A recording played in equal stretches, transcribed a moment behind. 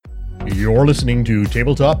You're listening to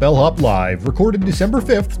Tabletop Bellhop Live, recorded December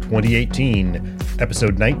 5th, 2018.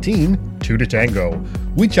 Episode 19, Two to Tango.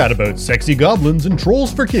 We chat about sexy goblins and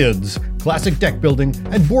trolls for kids, classic deck building,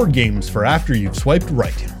 and board games for after you've swiped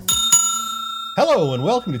right. Hello and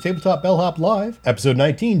welcome to Tabletop Bellhop Live, Episode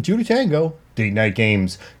 19, Two to Tango, Date Night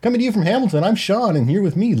Games. Coming to you from Hamilton, I'm Sean, and here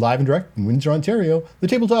with me, live and direct in Windsor, Ontario, the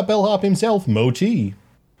Tabletop Bellhop himself, Mo T.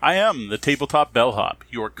 I am the Tabletop Bellhop,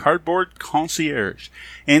 your cardboard concierge,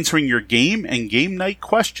 answering your game and game night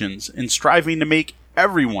questions and striving to make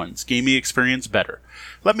everyone's gaming experience better.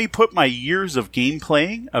 Let me put my years of game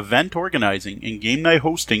playing, event organizing, and game night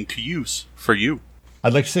hosting to use for you.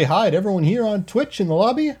 I'd like to say hi to everyone here on Twitch in the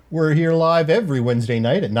lobby. We're here live every Wednesday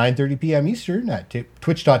night at 9:30 p.m. Eastern at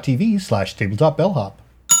twitch.tv/tabletopbellhop.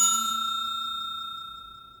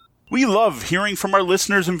 We love hearing from our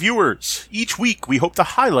listeners and viewers. Each week, we hope to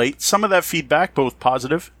highlight some of that feedback, both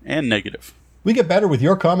positive and negative. We get better with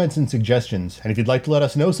your comments and suggestions. And if you'd like to let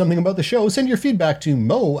us know something about the show, send your feedback to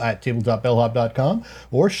mo@tabletopbellhop.com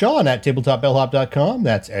or sean@tabletopbellhop.com.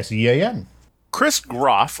 That's SEAN. Chris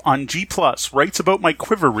Groff on G+ writes about my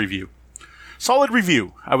Quiver review. Solid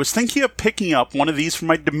review. I was thinking of picking up one of these for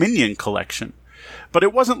my Dominion collection, but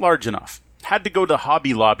it wasn't large enough. Had to go the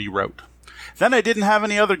Hobby Lobby route. Then I didn't have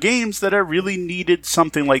any other games that I really needed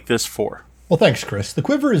something like this for. Well, thanks, Chris. The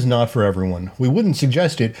Quiver is not for everyone. We wouldn't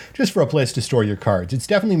suggest it just for a place to store your cards. It's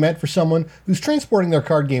definitely meant for someone who's transporting their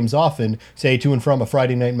card games often, say to and from a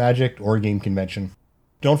Friday Night Magic or a game convention.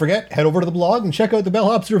 Don't forget, head over to the blog and check out the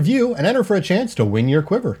Bellhop's review and enter for a chance to win your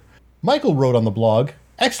Quiver. Michael wrote on the blog,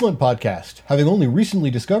 "Excellent podcast. Having only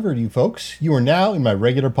recently discovered you folks, you are now in my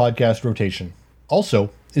regular podcast rotation. Also,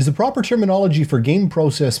 is the proper terminology for game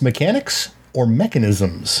process mechanics or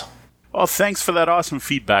mechanisms?" Well, thanks for that awesome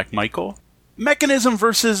feedback, Michael. Mechanism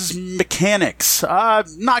versus mechanics.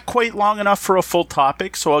 Not quite long enough for a full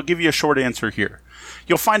topic, so I'll give you a short answer here.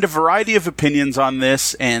 You'll find a variety of opinions on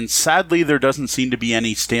this, and sadly there doesn't seem to be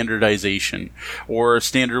any standardization or a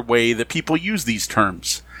standard way that people use these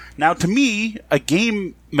terms. Now, to me, a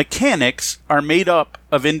game mechanics are made up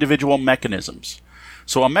of individual mechanisms.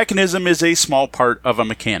 So a mechanism is a small part of a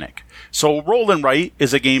mechanic. So roll and write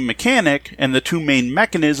is a game mechanic, and the two main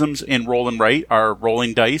mechanisms in roll and write are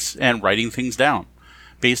rolling dice and writing things down,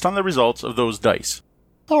 based on the results of those dice.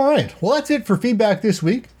 All right, well, that's it for feedback this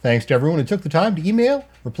week. Thanks to everyone who took the time to email,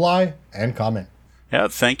 reply, and comment. Yeah,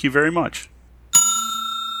 thank you very much.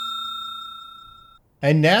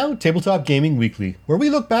 And now, Tabletop Gaming Weekly, where we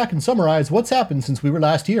look back and summarize what's happened since we were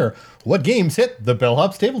last here. What games hit the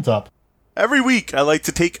Bellhop's tabletop? Every week, I like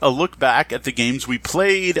to take a look back at the games we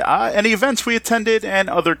played, any events we attended, and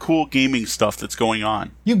other cool gaming stuff that's going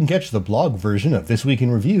on. You can catch the blog version of This Week in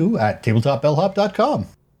Review at tabletopbellhop.com.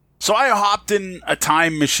 So I hopped in a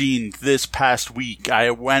time machine this past week.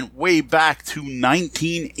 I went way back to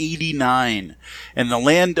 1989 in the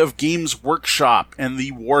land of Games Workshop and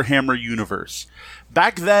the Warhammer universe.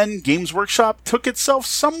 Back then, Games Workshop took itself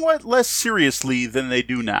somewhat less seriously than they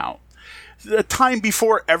do now. The time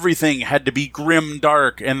before everything had to be grim,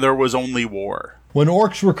 dark, and there was only war. When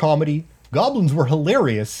orcs were comedy, goblins were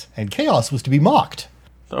hilarious, and chaos was to be mocked.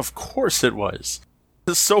 Of course it was.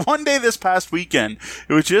 So one day this past weekend,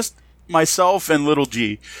 it was just myself and Little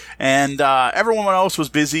G, and everyone else was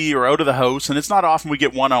busy or out of the house, and it's not often we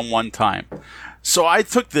get one-on-one time. So I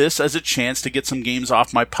took this as a chance to get some games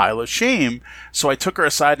off my pile of shame, so I took her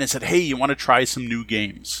aside and I said, "Hey, you want to try some new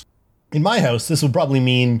games?" In my house, this will probably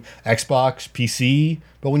mean Xbox, PC,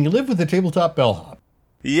 but when you live with a tabletop bellhop.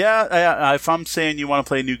 Yeah, if I'm saying you want to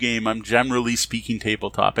play a new game, I'm generally speaking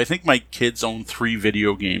tabletop. I think my kids own 3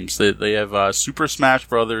 video games. They have Super Smash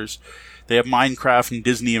Brothers, they have Minecraft and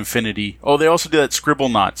Disney Infinity. Oh, they also do that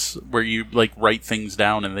Scribblenauts, where you write things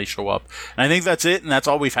down and they show up. And I think that's it, and that's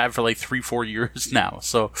all we've had for 3-4 years now.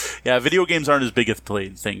 So yeah, video games aren't as big a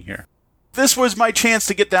thing here. This was my chance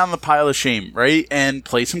to get down the pile of shame, right, and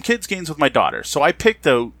play some kids' games with my daughter. So I picked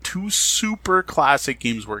out 2 super classic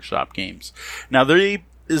Games Workshop games. Now, they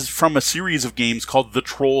is from a series of games called the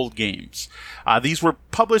Troll games. These were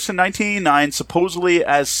published in 1989, supposedly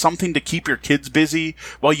as something to keep your kids busy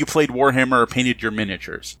while you played Warhammer or painted your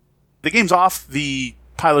miniatures. The games off the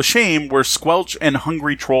pile of shame were Squelch and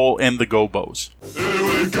Hungry Troll and the Gobos. Here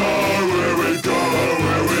we go, here we go,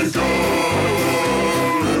 here we go.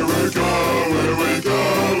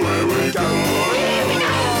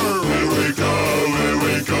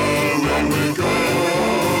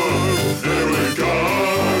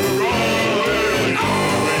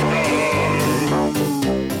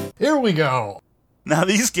 Here we go. Now,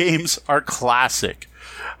 these games are classic.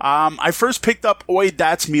 I first picked up Oi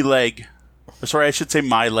That's Me Leg Sorry, I should say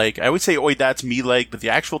My Leg. I would say Oi That's Me Leg, but the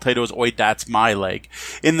actual title is Oi That's My Leg,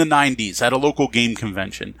 in the 90s at a local game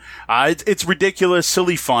convention. It's ridiculous,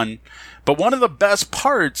 silly fun, but one of the best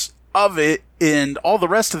parts of it and all the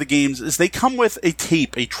rest of the games is they come with a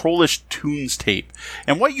tape, a Trollish Tunes tape.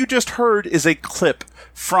 And what you just heard is a clip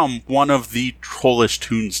from one of the Trollish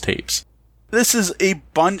Tunes tapes. This is a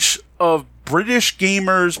bunch of British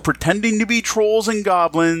gamers pretending to be trolls and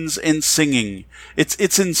goblins and singing.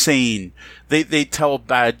 It's insane. They tell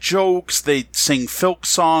bad jokes. They sing folk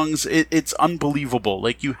songs. It's unbelievable.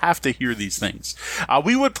 Like, you have to hear these things.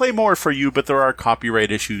 We would play more for you, but there are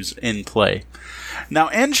copyright issues in play. Now,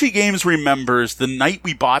 NG Games remembers the night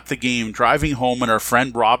we bought the game, driving home in our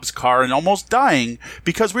friend Rob's car and almost dying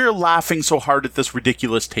because we were laughing so hard at this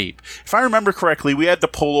ridiculous tape. If I remember correctly, we had to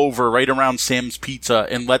pull over right around Sam's Pizza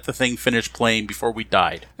and let the thing finish playing before we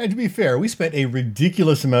died. And to be fair, we spent a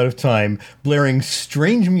ridiculous amount of time blaring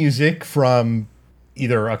strange music from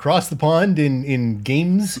either across the pond in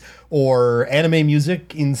games or anime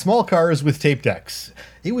music in small cars with tape decks.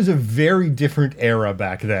 It was a very different era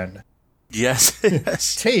back then. Yes.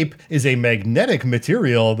 Yes. Tape is a magnetic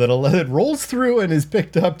material that rolls through and is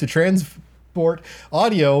picked up to transport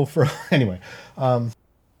audio for... Anyway,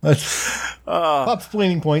 that's Pop's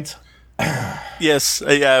planning points. Yes,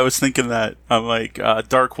 yeah, I was thinking that. I'm like,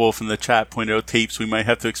 Dark Wolf in the chat pointed out tapes. We might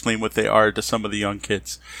have to explain what they are to some of the young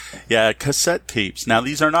kids. Yeah, cassette tapes. Now,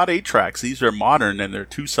 these are not 8-tracks. These are modern, and they're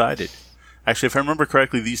two-sided. Actually, if I remember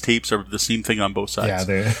correctly, these tapes are the same thing on both sides.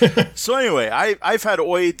 Yeah, So anyway, I've had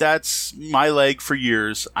Oi That's My Leg for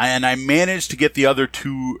years, and I managed to get the other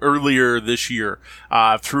two earlier this year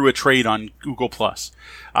through a trade on Google+.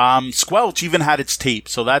 Squelch even had its tape,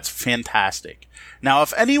 so that's fantastic. Now,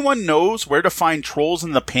 if anyone knows where to find Trolls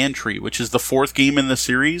in the Pantry, which is the 4th game in the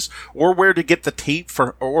series, or where to get the tape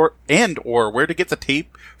for, or where to get the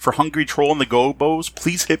tape for Hungry Troll and the Gobos,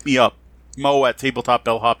 please hit me up,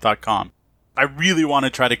 mo@tabletopbellhop.com. I really want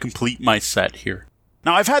to try to complete my set here.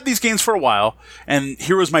 Now, I've had these games for a while, and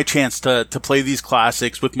here was my chance to play these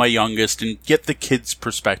classics with my youngest and get the kids'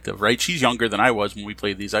 perspective, right? She's younger than I was when we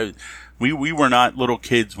played these. We were not little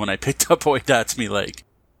kids when I picked up Oi That's Me Leg.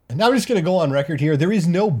 And now I'm just going to go on record here. There is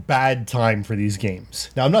no bad time for these games.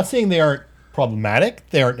 Now, I'm not saying they aren't problematic.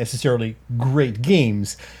 They aren't necessarily great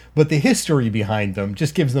games, but the history behind them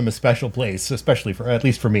just gives them a special place, especially for, at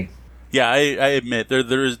least for me. Yeah, I admit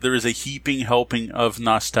there is a heaping helping of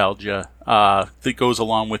nostalgia that goes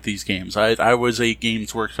along with these games. I was a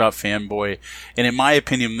Games Workshop fanboy, and in my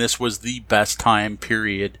opinion, this was the best time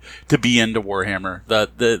period to be into Warhammer.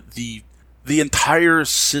 The entire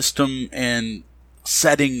system and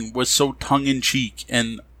setting was so tongue-in-cheek,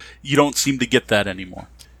 and you don't seem to get that anymore.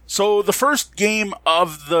 So the first game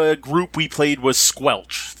of the group we played was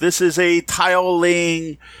Squelch. This is a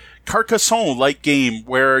tile-laying Carcassonne-like game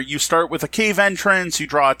where you start with a cave entrance, you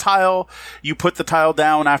draw a tile, you put the tile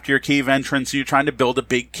down after your cave entrance, and you're trying to build a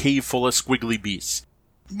big cave full of squiggly beasts.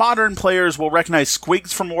 Modern players will recognize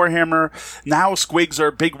squigs from Warhammer. Now squigs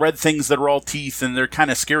are big red things that are all teeth and they're kind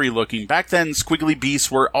of scary looking. Back then, squiggly beasts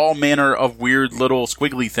were all manner of weird little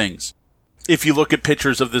squiggly things. If you look at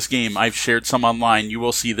pictures of this game, I've shared some online, you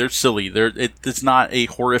will see they're silly. It's not a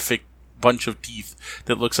horrific bunch of teeth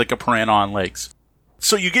that looks like a piranha on legs.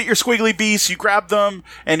 So you get your squiggly beasts, you grab them,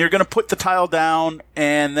 and you're going to put the tile down,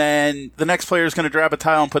 and then the next player is going to grab a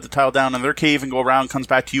tile and put the tile down in their cave and go around, comes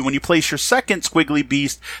back to you. When you place your second squiggly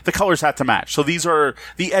beast, the colors have to match. So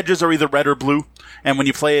the edges are either red or blue, and when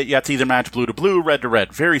you play it, you have to either match blue to blue, red to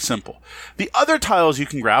red. Very simple. The other tiles you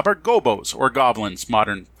can grab are gobos, or goblins,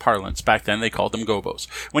 modern parlance. Back then, they called them gobos.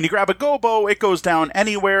 When you grab a gobo, it goes down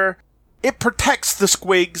anywhere. It protects the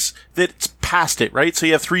squigs that's past it, right? So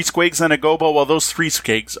you have 3 squigs and a gobo. Well, those 3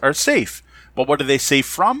 squigs are safe. Well, what are they safe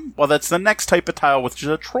from? Well, that's the next type of tile, which is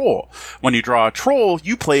a troll. When you draw a troll,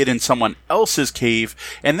 you play it in someone else's cave,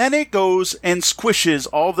 and then it goes and squishes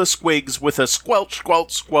all the squigs with a squelch,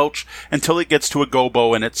 squelch, squelch, until it gets to a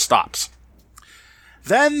gobo and it stops.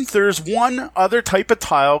 Then there's one other type of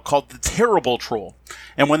tile called the Terrible Troll.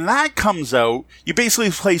 And when that comes out, you basically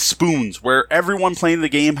play spoons, where everyone playing the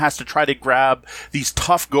game has to try to grab these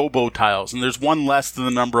tough gobo tiles, and there's one less than the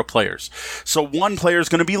number of players. So one player is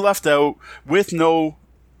going to be left out with no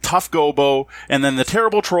tough gobo, and then the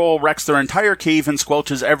Terrible Troll wrecks their entire cave and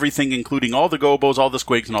squelches everything, including all the gobos, all the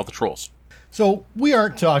squigs, and all the trolls. So we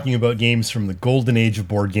aren't talking about games from the golden age of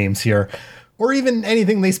board games here, or even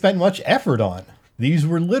anything they spent much effort on. These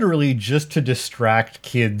were literally just to distract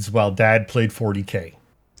kids while Dad played 40K.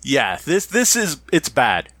 Yeah, it's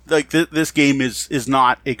bad. Like, this game is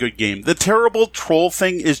not a good game. The Terrible Troll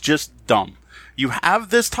thing is just dumb. You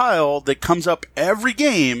have this tile that comes up every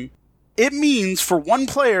game, it means for one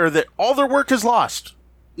player that all their work is lost.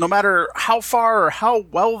 No matter how far or how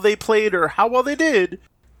well they played or how well they did,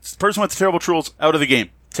 the person with the terrible trolls out of the game.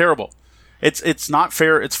 Terrible. It's not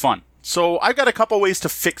fair. It's fun. So I got a couple ways to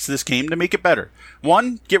fix this game to make it better.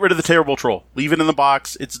 One, get rid of the terrible troll. Leave it in the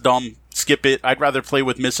box. It's dumb. Skip it. I'd rather play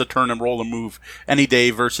with miss a turn and roll a move any day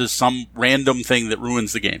versus some random thing that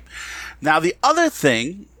ruins the game. Now, the other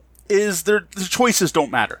thing is the choices don't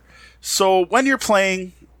matter. So when you're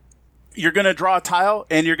playing, you're going to draw a tile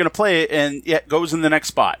and you're going to play it and it goes in the next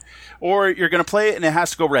spot. Or you're going to play it and it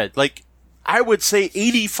has to go red. Like, I would say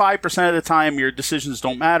 85% of the time your decisions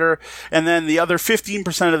don't matter. And then the other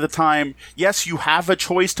 15% of the time, yes, you have a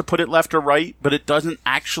choice to put it left or right, but it doesn't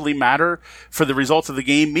actually matter for the results of the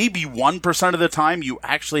game. Maybe 1% of the time you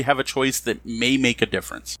actually have a choice that may make a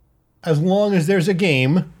difference. As long as there's a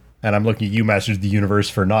game, and I'm looking at you, Masters of the Universe,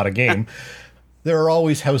 for not a game, there are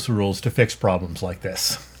always house rules to fix problems like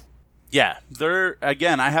this. Yeah,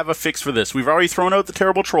 again, I have a fix for this. We've already thrown out the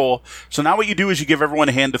terrible troll, so now what you do is you give everyone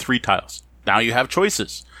a hand to 3 tiles. Now you have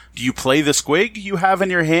choices. Do you play the squig you have in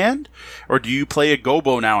your hand? Or do you play a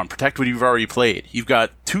gobo now and protect what you've already played? You've got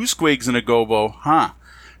 2 squigs and a gobo.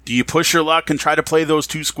 Do you push your luck and try to play those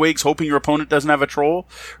 2 squigs hoping your opponent doesn't have a troll?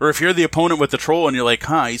 Or if you're the opponent with the troll and you're like,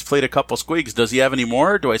 he's played a couple squigs. Does he have any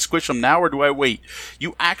more? Do I squish him now or do I wait?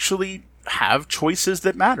 You actually have choices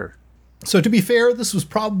that matter. So to be fair, this was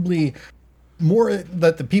probably more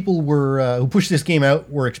that the people were who pushed this game out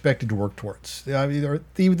were expected to work towards. No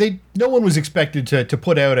one was expected to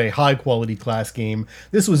put out a high quality class game.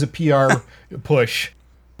 This was a PR push.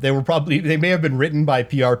 They may have been written by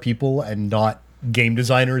PR people and not game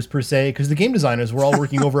designers per se, because the game designers were all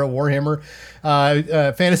working over at Warhammer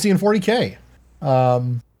Fantasy and 40K.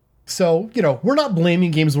 So we're not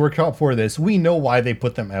blaming Games Workshop for this. We know why they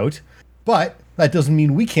put them out, but that doesn't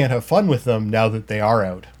mean we can't have fun with them now that they are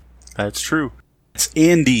out. That's true. It's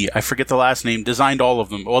Andy, I forget the last name, designed all of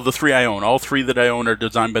them. Well, the 3 I own. All 3 that I own are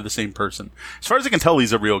designed by the same person. As far as I can tell,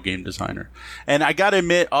 he's a real game designer. And I gotta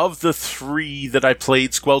admit, of the 3 that I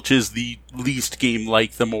played, Squelch is the least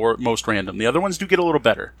game-like, the most random. The other ones do get a little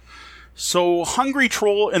better. So, Hungry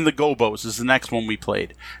Troll and the Gobos is the next one we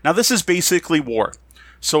played. Now, this is basically war.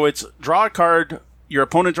 So it's draw a card, your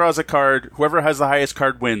opponent draws a card, whoever has the highest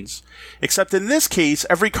card wins. Except in this case,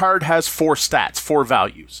 every card has 4 stats, 4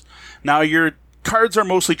 values. Now, your cards are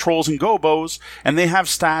mostly trolls and gobos, and they have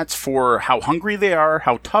stats for how hungry they are,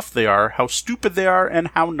 how tough they are, how stupid they are, and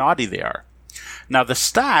how naughty they are. Now, the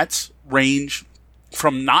stats range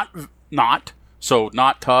from so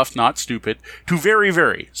not tough, not stupid, to very,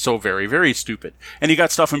 very, so very, very stupid. And you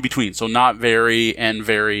got stuff in between, so not very, and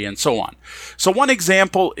so on. So one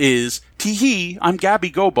example is, teehee, I'm Gabby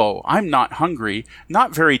Gobo. I'm not hungry, not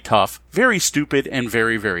very tough, very stupid, and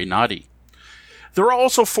very, very naughty. There are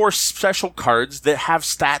also 4 special cards that have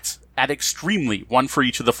stats at extremely, 1 for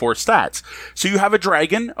each of the 4 stats. So you have a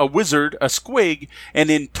dragon, a wizard, a squig,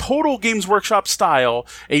 and in total Games Workshop style,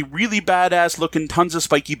 a really badass looking tons of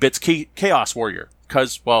spiky bits Chaos Warrior.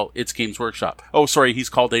 Because, well, it's Games Workshop. Oh, sorry, he's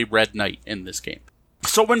called a Red Knight in this game.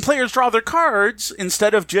 So when players draw their cards,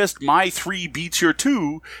 instead of just my 3 beats your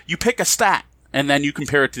 2, you pick a stat. And then you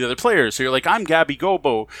compare it to the other players. So you're like, I'm Gabby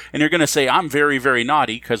Gobo. And you're going to say, I'm very, very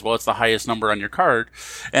naughty, because, well, it's the highest number on your card.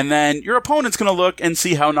 And then your opponent's going to look and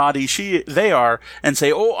see how naughty they are and say,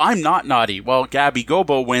 oh, I'm not naughty. Well, Gabby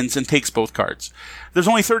Gobo wins and takes both cards. There's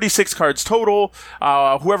only 36 cards total.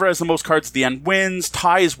 Whoever has the most cards at the end wins.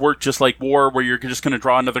 Ties work just like war, where you're just going to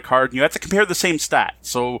draw another card, and you have to compare the same stat.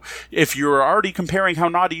 So if you're already comparing how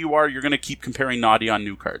naughty you are, you're going to keep comparing naughty on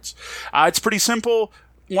new cards. It's pretty simple.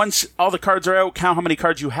 Once all the cards are out, count how many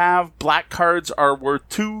cards you have. Black cards are worth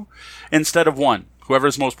 2 instead of 1. Whoever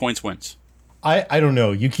has most points wins. I don't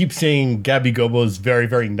know. You keep saying Gabby Gobo is very,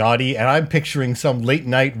 very naughty, and I'm picturing some late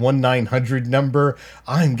night 1-900 number.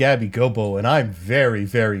 I'm Gabby Gobo, and I'm very,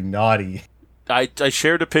 very naughty. I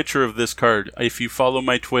shared a picture of this card. If you follow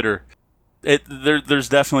my Twitter, there's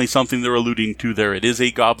definitely something they're alluding to there. It is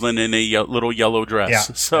a goblin in a little yellow dress.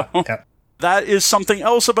 Yeah. So. Yeah. That is something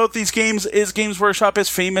else about these games, is Games Workshop is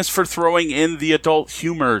famous for throwing in the adult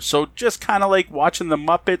humor. So just kind of like watching the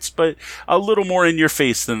Muppets, but a little more in your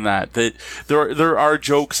face than that. That there are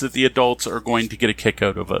jokes that the adults are going to get a kick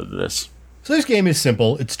out of this. So this game is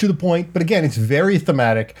simple, it's to the point, but again, it's very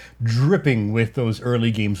thematic, dripping with those early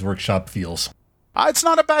Games Workshop feels. It's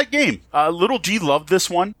not a bad game. Little G loved this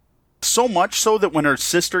one. So much so that when her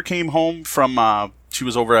sister came home from... she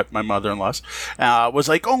was over at my mother-in-law's, was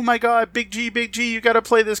like, oh my god, Big G, you gotta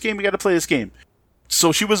play this game,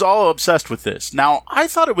 So she was all obsessed with this. Now, I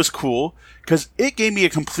thought it was cool, because it gave me a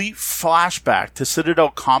complete flashback to Citadel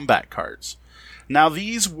combat cards. Now,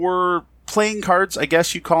 these were playing cards, I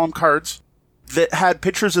guess you call them cards, that had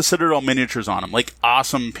pictures of Citadel miniatures on them, like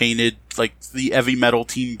awesome painted, like the heavy metal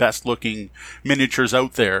team best looking miniatures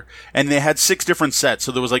out there. And they had 6 different sets.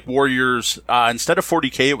 So there was like Warriors, instead of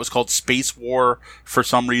 40k, it was called Space War for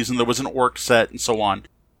some reason. There was an Orc set and so on.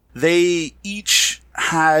 They each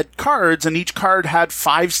had cards, and each card had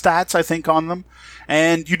 5 stats, I think, on them.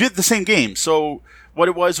 And you did the same game. So what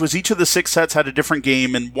it was each of the 6 sets had a different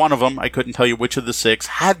game, and one of them, I couldn't tell you which of the 6,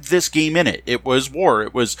 had this game in it. It was War.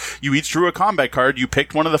 It was, you each drew a combat card, you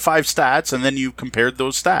picked one of the 5 stats, and then you compared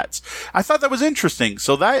those stats. I thought that was interesting.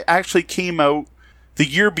 So that actually came out the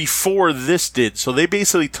year before this did. So they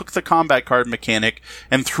basically took the combat card mechanic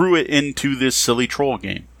and threw it into this silly troll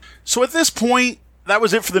game. So at this point, that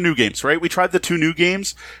was it for the new games, right? We tried the 2 new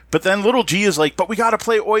games, but then little G is like, but we gotta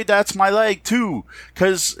play Oi, That's My Leg too,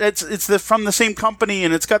 because it's from the same company,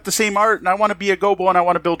 and it's got the same art, and I want to be a Gobo, and I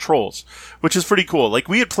want to build trolls, which is pretty cool. Like,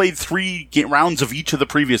 we had played 3 rounds of each of the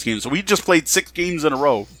previous games, so we just played 6 games in a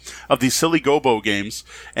row of these silly Gobo games,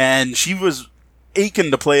 and she was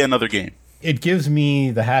aching to play another game. It gives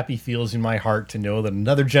me the happy feels in my heart to know that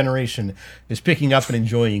another generation is picking up and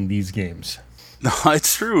enjoying these games. No,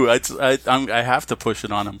 it's true. I have to push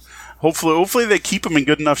it on them. Hopefully they keep them in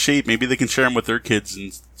good enough shape. Maybe they can share them with their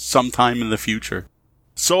kids sometime in the future.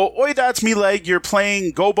 So, Oi, That's Me Leg, you're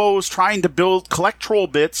playing Gobos trying to collect troll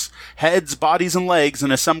bits, heads, bodies, and legs,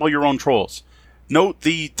 and assemble your own trolls. Note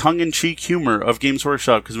the tongue-in-cheek humor of Games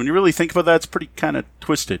Workshop, because when you really think about that, it's pretty kind of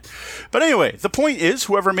twisted. But anyway, the point is,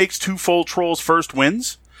 whoever makes 2 full trolls first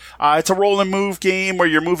wins. It's a roll and move game where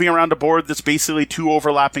you're moving around a board that's basically 2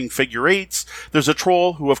 overlapping figure 8s. There's a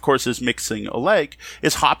troll, who of course is mixing a leg,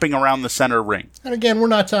 is hopping around the center ring. And again, we're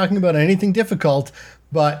not talking about anything difficult,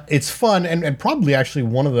 but it's fun and probably actually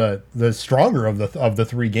one of the stronger of the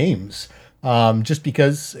 3 games. Just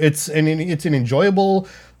because it's an enjoyable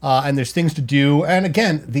and there's things to do. And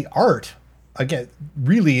again, the art,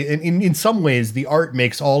 really in some ways, the art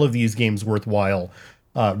makes all of these games worthwhile,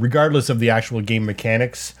 regardless of the actual game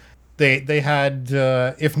mechanics. They had,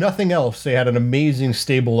 if nothing else, they had an amazing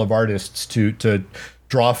stable of artists to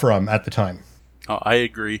draw from at the time. Oh, I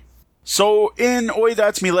agree. So in Oi,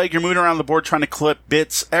 That's Me Leg, you're moving around the board trying to collect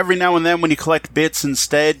bits. Every now and then when you collect bits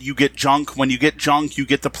instead, you get junk. When you get junk, you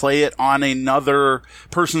get to play it on another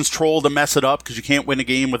person's troll to mess it up, because you can't win a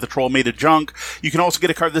game with a troll made of junk. You can also get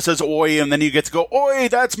a card that says Oi, and then you get to go, Oi,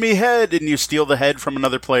 that's me head, and you steal the head from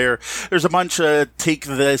another player. There's a bunch of take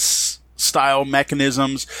this style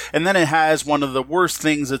mechanisms, and then it has one of the worst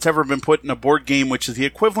things that's ever been put in a board game, which is the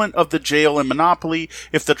equivalent of the jail in Monopoly.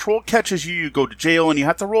 If the troll catches you, you go to jail, and you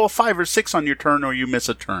have to roll a 5 or 6 on your turn, or you miss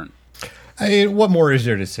a turn. What more is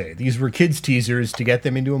there to say? These were kids' teasers to get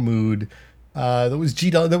them into a mood. That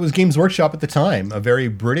was Games Workshop at the time, a very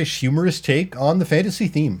British humorous take on the fantasy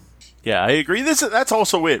theme. Yeah, I agree. That's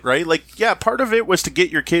also it, right? Like, yeah, part of it was to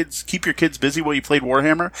keep your kids busy while you played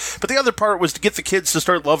Warhammer, but the other part was to get the kids to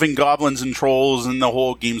start loving goblins and trolls and the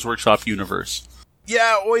whole Games Workshop universe.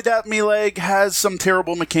 Yeah, Oi, That Me Leg has some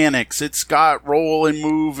terrible mechanics. It's got roll and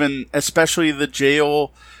move, and especially the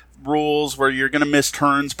jail rules where you're going to miss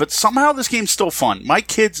turns, but somehow this game's still fun. My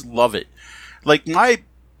kids love it. Like, my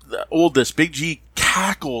oldest, Big G,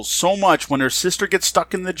 cackles so much when her sister gets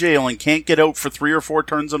stuck in the jail and can't get out for 3 or 4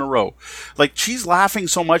 turns in a row. Like, she's laughing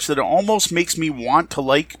so much that it almost makes me want to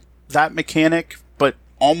like that mechanic, but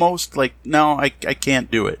almost like, no, I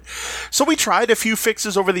can't do it. So we tried a few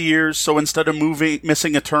fixes over the years. So instead of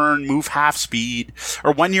missing a turn, move half speed,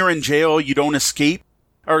 or when you're in jail, you don't escape,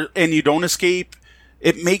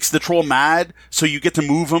 it makes the troll mad, so you get to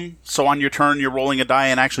move him. So on your turn, you're rolling a die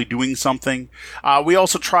and actually doing something. We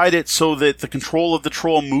also tried it so that the control of the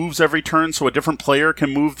troll moves every turn, so a different player can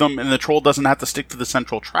move them, and the troll doesn't have to stick to the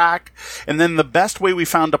central track. And then the best way we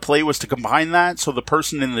found to play was to combine that, so the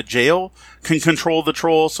person in the jail can control the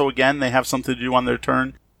troll, so again, they have something to do on their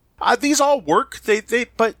turn. These all work,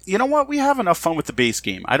 but you know what? We have enough fun with the base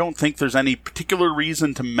game. I don't think there's any particular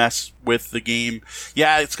reason to mess with the game.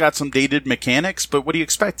 Yeah, it's got some dated mechanics, but what do you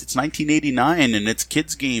expect? It's 1989, and it's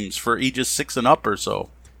kids' games for ages 6 and up or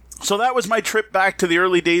so. So that was my trip back to the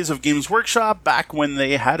early days of Games Workshop, back when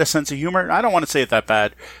they had a sense of humor. I don't want to say it that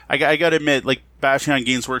bad. I gotta admit, like, bashing on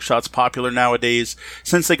Games Workshop's popular nowadays.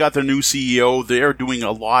 Since they got their new CEO, they're doing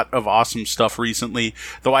a lot of awesome stuff recently,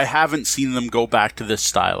 though I haven't seen them go back to this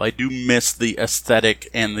style. I do miss the aesthetic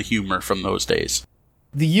and the humor from those days.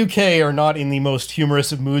 The UK are not in the most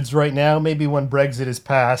humorous of moods right now. Maybe when Brexit is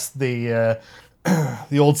passed, the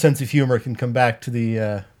old sense of humor can come back to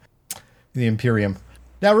the Imperium.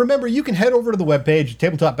 Now remember, you can head over to the webpage at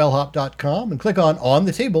tabletopbellhop.com and click on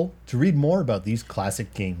the Table to read more about these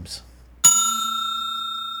classic games.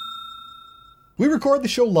 We record the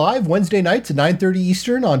show live Wednesday nights at 9:30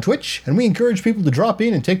 Eastern on Twitch, and we encourage people to drop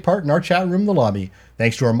in and take part in our chat room in the lobby.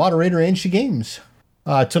 Thanks to our moderator, Angie Games.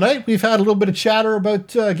 Tonight, we've had a little bit of chatter about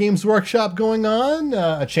Games Workshop going on,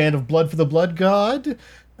 a chant of blood for the blood god,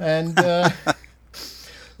 and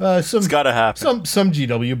It's gotta happen. some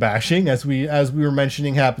GW bashing, as we were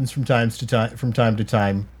mentioning, happens from time to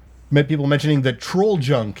time. People mentioning that Troll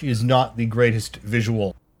Junk is not the greatest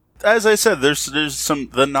visual. As I said, there's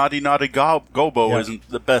the naughty gobo isn't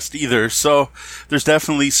the best either. So there's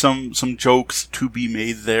definitely some jokes to be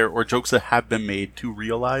made there, or jokes that have been made to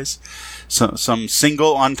realize some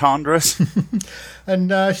single entendres.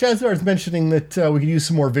 And Shazar is mentioning that we could use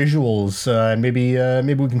some more visuals, and maybe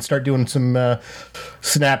we can start doing some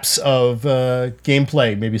snaps of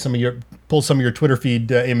gameplay. Maybe pull some of your Twitter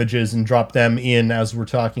feed images and drop them in as we're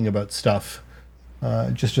talking about stuff.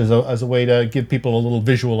 Just as a way to give people a little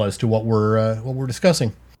visual as to what we're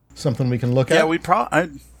discussing, something we can look at. Yeah, we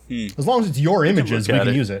probably as long as it's your images, we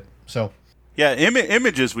can use it. So yeah,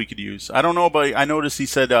 images we could use. I don't know, but I noticed he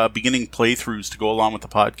said beginning playthroughs to go along with the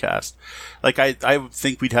podcast. Like I would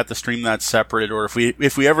think we'd have to stream that separate, or if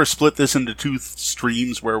we ever split this into two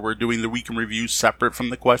streams where we're doing the week in review separate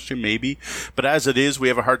from the question, maybe. But as it is, we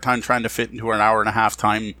have a hard time trying to fit into an hour and a half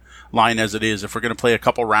time line as it is. If we're going to play a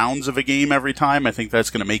couple rounds of a game every time, I think that's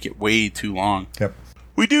going to make it way too long. Yep.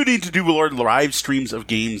 We do need to do more live streams of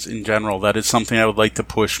games in general. That is something I would like to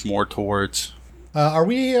push more towards. Are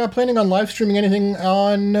we planning on live streaming anything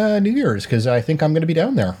on New Year's? Because I think I'm going to be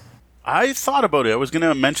down there. I thought about it. I was going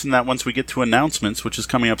to mention that once we get to announcements, which is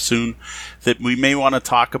coming up soon, that we may want to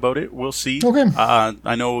talk about it. We'll see. Okay.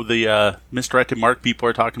 I know the Misdirected Mark people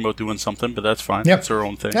are talking about doing something, but that's fine. Yep. That's their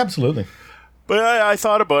own thing. Absolutely. But I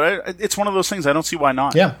thought about it. It's one of those things. I don't see why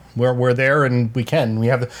not. Yeah, we're there, and we can. We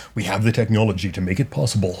have the technology to make it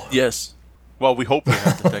possible. Yes. Well, we hope we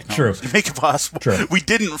have the technology True. to make it possible. True. We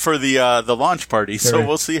didn't for the launch party, so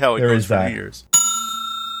we'll see how it goes for New Year's.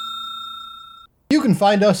 You can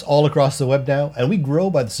find us all across the web now, and we grow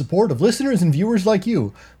by the support of listeners and viewers like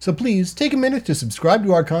you. So please take a minute to subscribe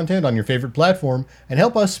to our content on your favorite platform and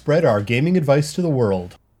help us spread our gaming advice to the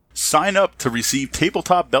world. Sign up to receive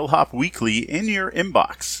Tabletop Bellhop Weekly in your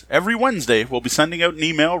inbox. Every Wednesday, we'll be sending out an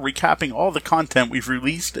email recapping all the content we've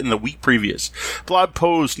released in the week previous. Blog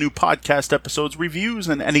posts, new podcast episodes, reviews,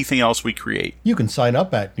 and anything else we create. You can sign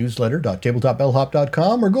up at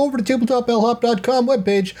newsletter.tabletopbellhop.com or go over to tabletopbellhop.com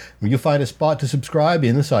webpage where you'll find a spot to subscribe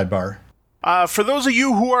in the sidebar. For those of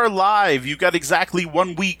you who are live, you've got exactly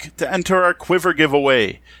 1 week to enter our Quiver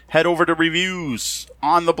giveaway. Head over to reviews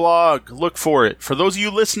on the blog. Look for it. For those of you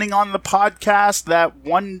listening on the podcast, that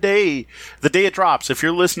one day, the day it drops, if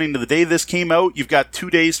you're listening to the day this came out, you've got 2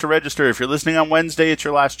 days to register. If you're listening on Wednesday, it's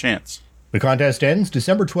your last chance. The contest ends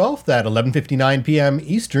December 12th at 11:59 p.m.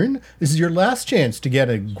 Eastern. This is your last chance to get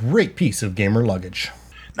a great piece of gamer luggage.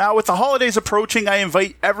 Now, with the holidays approaching, I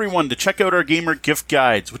invite everyone to check out our gamer gift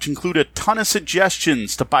guides, which include a ton of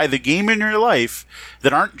suggestions to buy the game in your life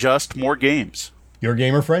that aren't just more games. Your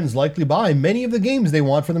gamer friends likely buy many of the games they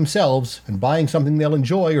want for themselves, and buying something they'll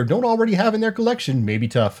enjoy or don't already have in their collection may be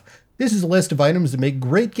tough. This is a list of items that make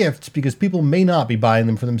great gifts because people may not be buying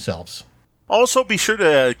them for themselves. Also, be sure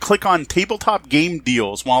to click on Tabletop Game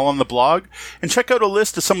Deals while on the blog and check out a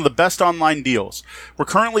list of some of the best online deals. We're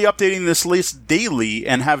currently updating this list daily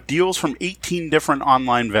and have deals from 18 different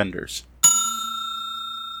online vendors.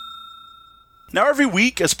 Now, every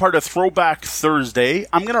week, as part of Throwback Thursday,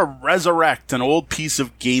 I'm going to resurrect an old piece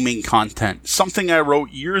of gaming content, something I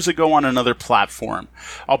wrote years ago on another platform.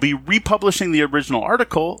 I'll be republishing the original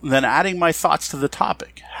article, then adding my thoughts to the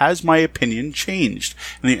topic. Has my opinion changed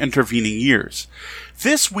in the intervening years?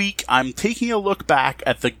 This week, I'm taking a look back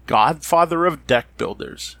at the godfather of deck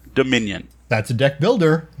builders, Dominion. That's a deck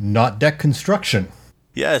builder, not deck construction.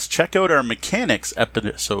 Yes, check out our mechanics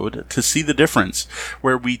episode to see the difference,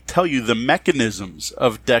 where we tell you the mechanisms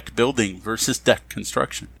of deck building versus deck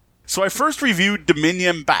construction. So I first reviewed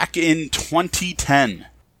Dominion back in 2010.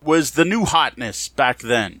 Was the new hotness back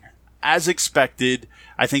then. As expected,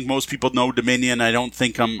 I think most people know Dominion. I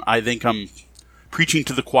think I'm preaching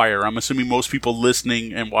to the choir. I'm assuming most people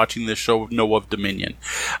listening and watching this show know of Dominion.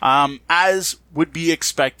 As would be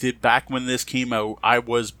expected, back when this came out, I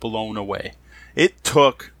was blown away. It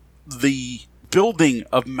took the building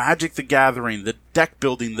of Magic the Gathering, the deck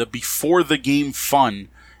building, the before the game fun,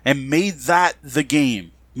 and made that the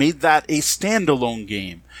game. Made that a standalone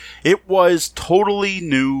game. It was totally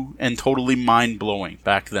new and totally mind-blowing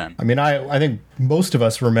back then. I mean, I think most of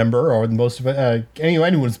us remember, or most of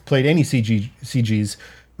anyone who's played any CGs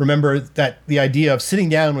remember that the idea of sitting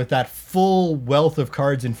down with that full wealth of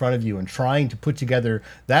cards in front of you and trying to put together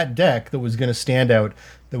that deck that was going to stand out,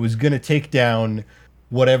 that was going to take down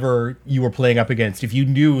whatever you were playing up against. If you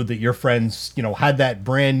knew that your friends, had that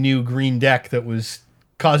brand new green deck that was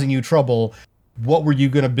causing you trouble, what were you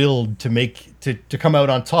going to build to make to come out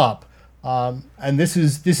on top? And this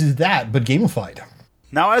is that, but gamified.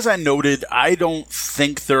 Now, as I noted, I don't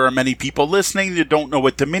think there are many people listening that don't know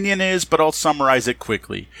what Dominion is, but I'll summarize it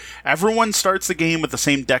quickly. Everyone starts the game with the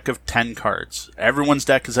same deck of 10 cards. Everyone's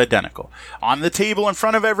deck is identical. On the table in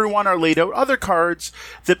front of everyone are laid out other cards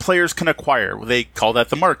that players can acquire. They call that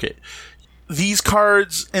the market. These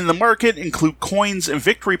cards in the market include coins and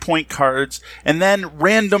victory point cards, and then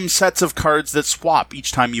random sets of cards that swap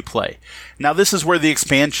each time you play. Now, this is where the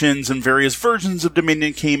expansions and various versions of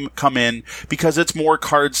Dominion come in, because it's more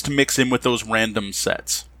cards to mix in with those random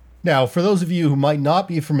sets. Now, for those of you who might not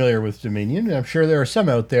be familiar with Dominion, and I'm sure there are some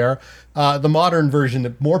out there, the modern version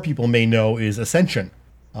that more people may know is Ascension,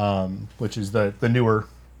 which is the newer,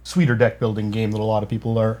 sweeter deck building game that a lot of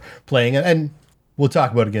people are playing, and we'll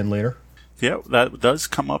talk about it again later. Yeah, that does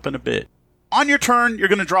come up in a bit. On your turn, you're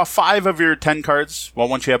going to draw 5 of your 10 cards. Well,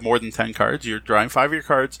 once you have more than 10 cards, you're drawing 5 of your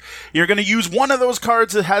cards. You're going to use one of those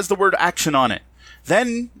cards that has the word action on it.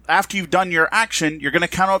 Then, after you've done your action, you're going to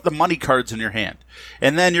count out the money cards in your hand.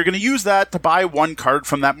 And then you're going to use that to buy one card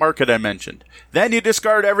from that market I mentioned. Then you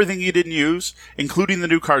discard everything you didn't use, including the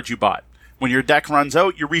new cards you bought. When your deck runs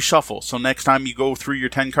out, you reshuffle. So next time you go through your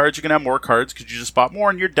 10 cards, you're going to have more cards because you just bought more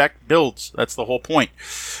and your deck builds. That's the whole point.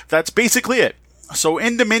 That's basically it. So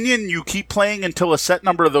in Dominion, you keep playing until a set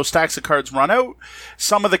number of those stacks of cards run out.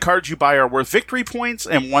 Some of the cards you buy are worth victory points,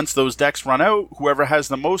 and once those decks run out, whoever has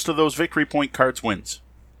the most of those victory point cards wins.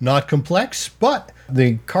 Not complex, but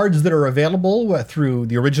the cards that are available through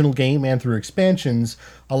the original game and through expansions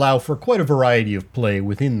allow for quite a variety of play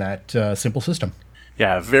within that simple system.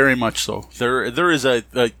 Yeah, very much so. There is a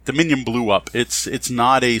Dominion blew up. It's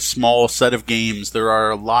not a small set of games. There are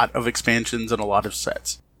a lot of expansions and a lot of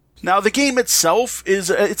sets. Now, the game itself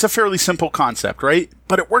it's a fairly simple concept, right?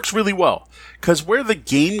 But it works really well. Because where the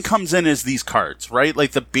game comes in is these cards, right?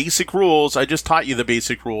 Like the basic rules, I just taught you the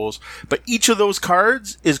basic rules, but each of those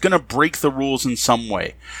cards is going to break the rules in some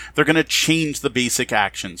way. They're going to change the basic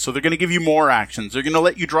actions. So they're going to give you more actions. They're going to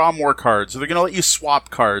let you draw more cards. Or they're going to let you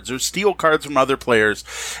swap cards or steal cards from other players,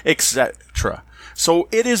 etc. So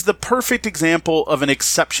it is the perfect example of an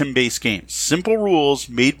exception-based game. Simple rules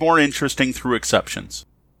made more interesting through exceptions.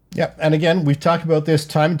 Yep, and again, we've talked about this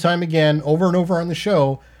time and time again, over and over on the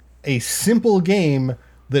show. A simple game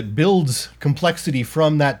that builds complexity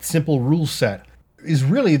from that simple rule set is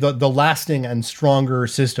really the lasting and stronger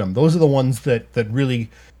system. Those are the ones that really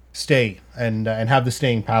stay and have the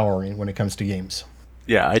staying power when it comes to games.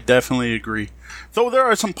 Yeah, I definitely agree. Though there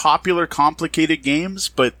are some popular, complicated games,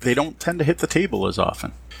 but they don't tend to hit the table as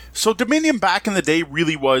often. So Dominion back in the day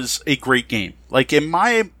really was a great game. Like, in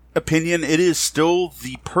my opinion, it is still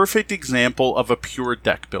the perfect example of a pure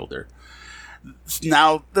deck builder.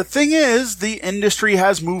 Now, the thing is, the industry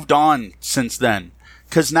has moved on since then.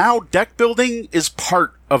 Because now deck building is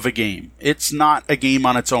part of a game. It's not a game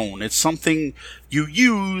on its own. It's something you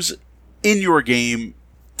use in your game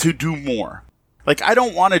to do more. Like, I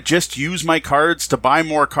don't want to just use my cards to buy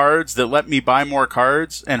more cards that let me buy more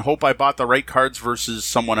cards and hope I bought the right cards versus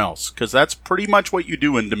someone else. Because that's pretty much what you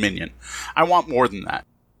do in Dominion. I want more than that.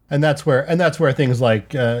 And that's where things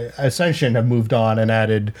like Ascension have moved on and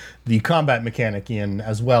added the combat mechanic in,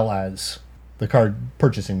 as well as the card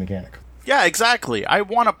purchasing mechanic. Yeah, exactly. I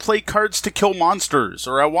want to play cards to kill monsters,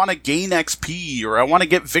 or I want to gain XP, or I want to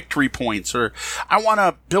get victory points, or I want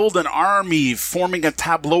to build an army forming a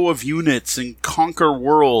tableau of units and conquer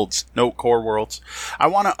worlds. No, core worlds. I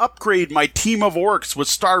want to upgrade my team of orcs with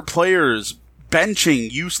star players,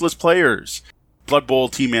 benching useless players. Blood Bowl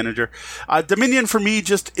team manager. Dominion for me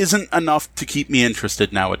just isn't enough to keep me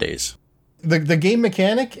interested nowadays. The game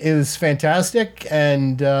mechanic is fantastic,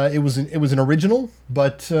 and it was an original,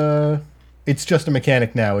 but it's just a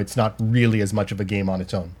mechanic now. It's not really as much of a game on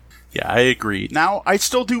its own. Yeah, I agree. Now, I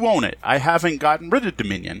still do own it. I haven't gotten rid of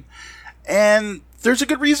Dominion, and there's a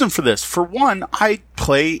good reason for this. For one, I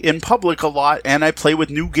play in public a lot, and I play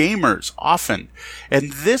with new gamers often.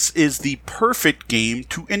 And this is the perfect game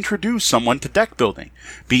to introduce someone to deck building.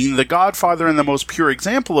 Being the godfather and the most pure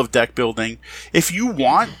example of deck building, if you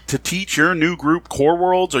want to teach your new group Core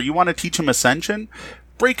Worlds, or you want to teach them Ascension,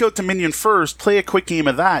 break out Dominion first, play a quick game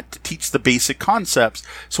of that to teach the basic concepts.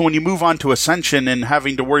 So when you move on to Ascension and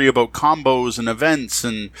having to worry about combos and events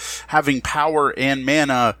and having power and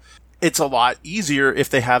mana, it's a lot easier if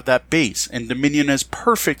they have that base, and Dominion is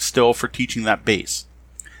perfect still for teaching that base.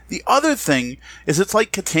 The other thing is it's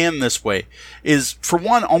like Catan this way, is for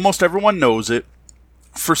one, almost everyone knows it.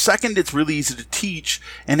 For second, it's really easy to teach,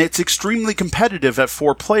 and it's extremely competitive at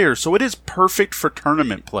 4 players, so it is perfect for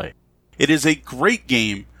tournament play. It is a great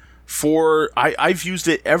game for, I've used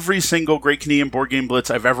it every single Great Canadian Board Game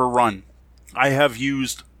Blitz I've ever run. I have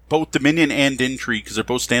used both Dominion and Intrigue because they're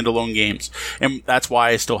both standalone games, and that's why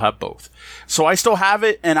I still have both. So I still have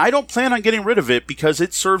it, and I don't plan on getting rid of it because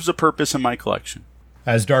it serves a purpose in my collection.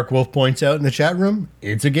 As Dark Wolf points out in the chat room,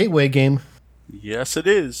 it's a gateway game. Yes, it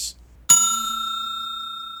is.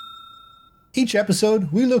 Each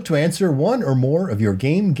episode, we look to answer one or more of your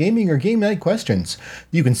gaming, or game night questions.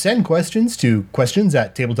 You can send questions to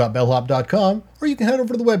questions@tabletopbellhop.com, or you can head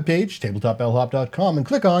over to the webpage, tabletopbellhop.com, and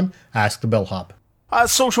click on Ask the Bellhop.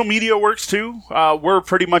 Social media works too. We're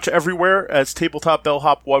pretty much everywhere as Tabletop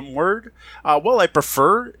Bellhop, one word. I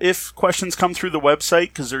prefer if questions come through the website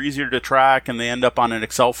because they're easier to track and they end up on an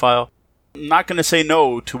Excel file. I'm not going to say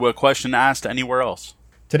no to a question asked anywhere else.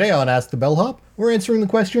 Today on Ask the Bellhop, we're answering the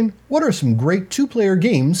question, what are some great 2-player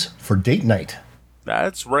games for date night?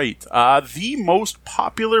 That's right. The most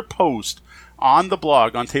popular post on the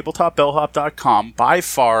blog on tabletopbellhop.com by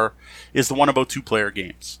far is the one about 2-player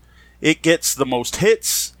games. It gets the most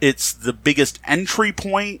hits. It's the biggest entry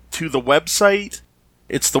point to the website.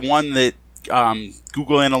 It's the one that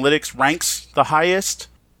Google Analytics ranks the highest.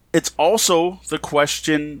 It's also the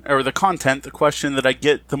question, or the content, the question that I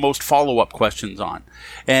get the most follow-up questions on.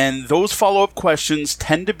 And those follow-up questions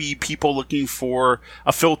tend to be people looking for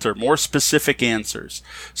a filter, more specific answers.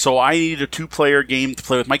 So I need a 2-player game to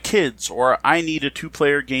play with my kids, or I need a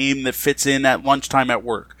 2-player game that fits in at lunchtime at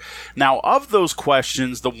work. Now, of those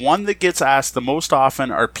questions, the one that gets asked the most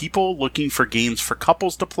often are people looking for games for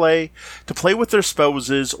couples to play with their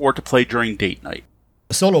spouses, or to play during date night.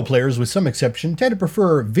 Solo players, with some exception, tend to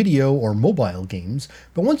prefer video or mobile games,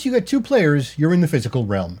 but once you get 2 players, you're in the physical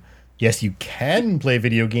realm. Yes, you can play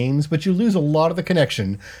video games, but you lose a lot of the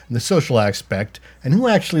connection and the social aspect, and who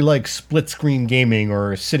actually likes split-screen gaming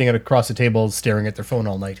or sitting across the table staring at their phone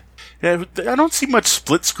all night? Yeah, I don't see much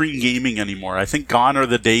split-screen gaming anymore. I think gone are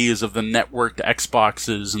the days of the networked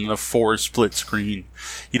Xboxes and the 4 split-screen.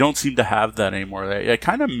 You don't seem to have that anymore. I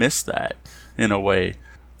kind of miss that, in a way.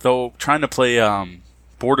 Though, trying to play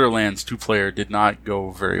Borderlands 2-player did not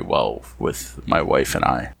go very well with my wife and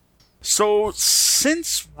I. So,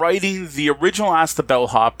 since writing the original Ask the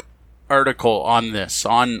Bellhop article on this,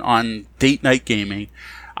 on date night gaming,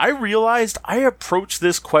 I realized I approached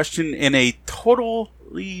this question in a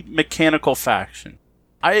totally mechanical fashion.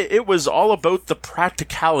 It was all about the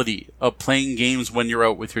practicality of playing games when you're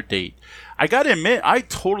out with your date. I gotta admit, I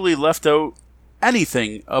totally left out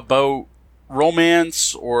anything about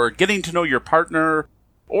romance or getting to know your partner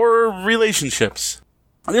or relationships.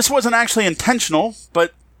 This wasn't actually intentional,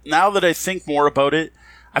 but now that I think more about it,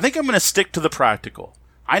 I think I'm going to stick to the practical.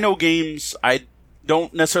 I know games. I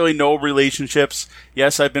don't necessarily know relationships.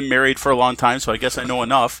 Yes, I've been married for a long time, so I guess I know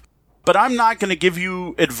enough. But I'm not going to give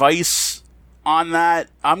you advice on that.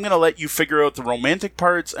 I'm going to let you figure out the romantic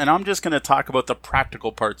parts, and I'm just going to talk about the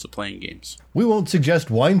practical parts of playing games. We won't suggest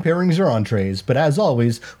wine pairings or entrees, but as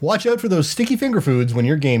always, watch out for those sticky finger foods when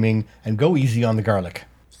you're gaming, and go easy on the garlic.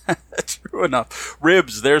 True enough.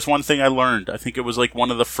 Ribs, there's one thing I learned. I think it was like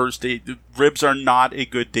one of the first date. Ribs are not a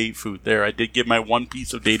good date food. There, I did give my one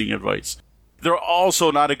piece of dating advice. They're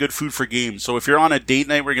also not a good food for games. So if you're on a date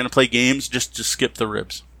night where you're going to play games, just skip the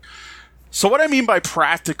ribs. So what I mean by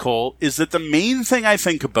practical is that the main thing I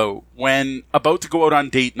think about when about to go out on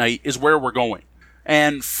date night is where we're going.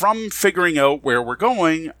 And from figuring out where we're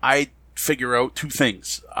going, I figure out 2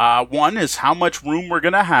 things. One is how much room we're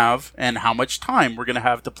going to have and how much time we're going to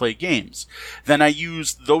have to play games. Then I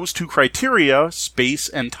use those 2 criteria, space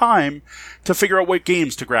and time, to figure out what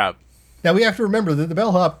games to grab. Now we have to remember that the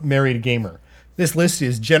Bellhop married a gamer. This list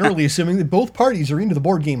is generally assuming that both parties are into the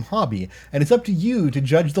board game hobby, and it's up to you to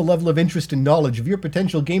judge the level of interest and knowledge of your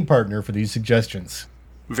potential game partner for these suggestions.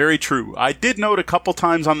 Very true. I did note a couple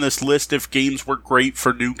times on this list if games were great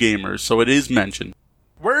for new gamers, so it is mentioned.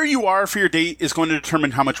 Where you are for your date is going to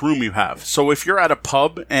determine how much room you have. So if you're at a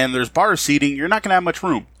pub and there's bar seating, you're not going to have much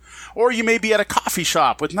room. Or you may be at a coffee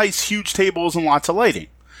shop with nice huge tables and lots of lighting.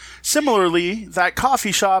 Similarly, that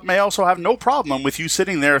coffee shop may also have no problem with you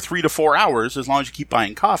sitting there 3 to 4 hours as long as you keep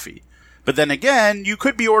buying coffee. But then again, you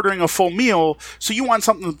could be ordering a full meal, so you want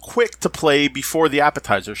something quick to play before the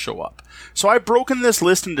appetizers show up. So I've broken this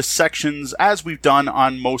list into sections as we've done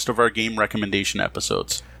on most of our game recommendation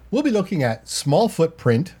episodes. We'll be looking at small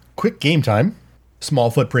footprint, quick game time,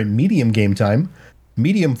 small footprint, medium game time,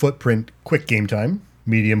 medium footprint, quick game time,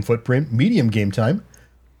 medium footprint, medium game time,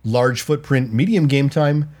 large footprint, medium game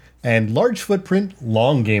time, And large footprint,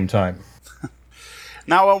 long game time.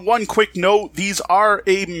 Now, one quick note, these are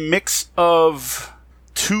a mix of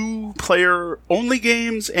 2-player only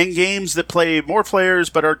games and games that play more players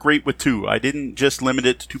but are great with 2. I didn't just limit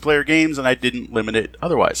it to 2-player games, and I didn't limit it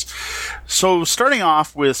otherwise. So starting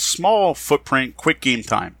off with small footprint, quick game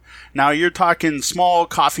time. Now, you're talking small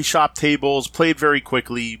coffee shop tables, played very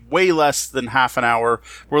quickly, way less than half an hour.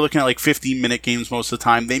 We're looking at like 15-minute games most of the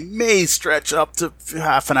time. They may stretch up to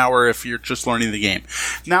half an hour if you're just learning the game.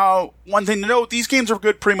 Now, one thing to note, these games are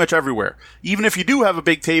good pretty much everywhere. Even if you do have a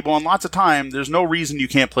big table and lots of time, there's no reason you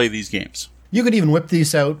can't play these games. You could even whip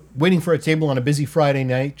these out, waiting for a table on a busy Friday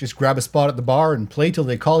night, just grab a spot at the bar and play till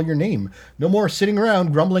they call your name. No more sitting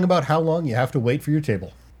around grumbling about how long you have to wait for your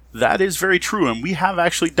table. That is very true, and we have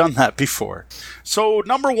actually done that before. So,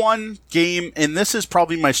 number 1 game, and this is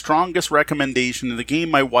probably my strongest recommendation, the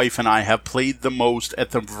game my wife and I have played the most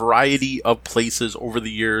at the variety of places over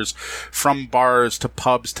the years, from bars to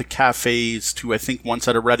pubs to cafes to, I think, once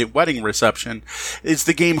at a Reddit wedding reception, is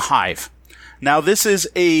the game Hive. Now, this is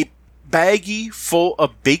a baggie full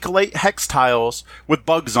of Bakelite hex tiles with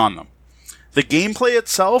bugs on them. The gameplay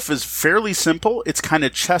itself is fairly simple. It's kind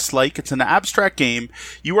of chess-like. It's an abstract game.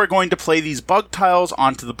 You are going to play these bug tiles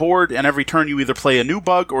onto the board, and every turn you either play a new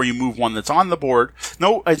bug or you move one that's on the board.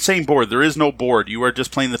 No, I'm saying board. There is no board. You are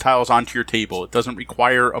just playing the tiles onto your table. It doesn't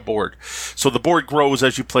require a board. So the board grows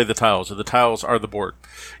as you play the tiles, or the tiles are the board.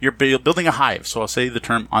 You're building a hive, so I'll say the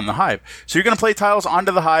term on the hive. So you're going to play tiles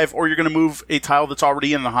onto the hive, or you're going to move a tile that's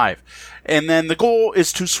already in the hive. And then the goal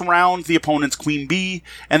is to surround the opponent's queen bee.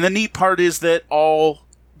 And the neat part is that all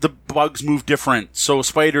the bugs move different. So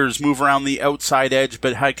spiders move around the outside edge,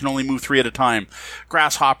 but can only move 3 at a time.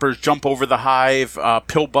 Grasshoppers jump over the hive.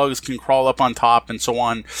 Pill bugs can crawl up on top, and so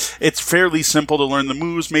on. It's fairly simple to learn the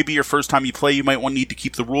moves. Maybe your first time you play, you might need to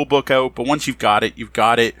keep the rule book out. But once you've got it, you've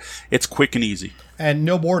got it. It's quick and easy. And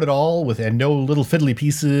no board at all, and no little fiddly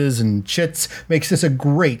pieces and chits, makes this a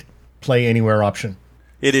great play anywhere option.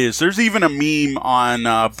 It is. There's even a meme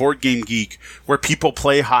on Board Game Geek where people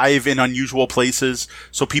play Hive in unusual places.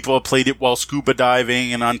 So people have played it while scuba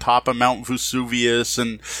diving and on top of Mount Vesuvius,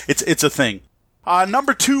 and it's a thing.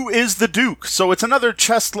 Number 2 is the Duke. So it's another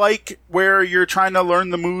chess-like where you're trying to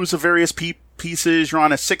learn the moves of various pieces. You're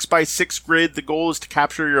on a 6x6 grid. The goal is to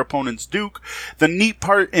capture your opponent's Duke. The neat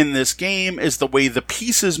part in this game is the way the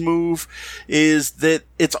pieces move is that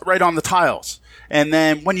it's right on the tiles. And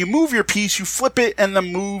then when you move your piece, you flip it, and the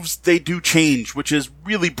moves, they do change, which is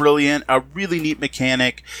really brilliant, a really neat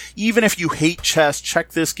mechanic. Even if you hate chess, check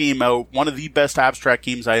this game out. One of the best abstract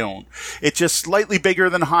games I own. It's just slightly bigger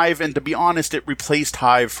than Hive, and to be honest, it replaced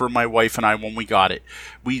Hive for my wife and I when we got it.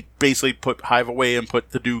 We basically put Hive away and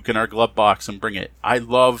put the Duke in our glove box and bring it. I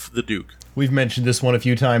love the Duke. We've mentioned this one a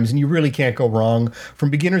few times, and you really can't go wrong. From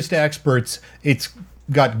beginners to experts, it's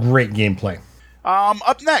got great gameplay.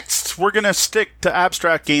 Up next, we're going to stick to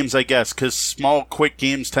abstract games, I guess, because small, quick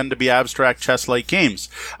games tend to be abstract chess-like games.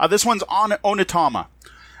 This one's on Onitama.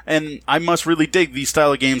 And I must really dig these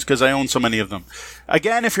style of games because I own so many of them.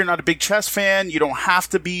 Again, if you're not a big chess fan, you don't have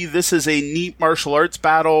to be. This is a neat martial arts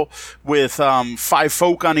battle with 5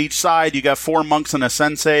 folk on each side. You got 4 monks and a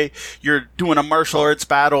sensei. You're doing a martial arts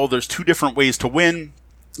battle. There's 2 different ways to win.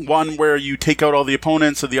 One where you take out all the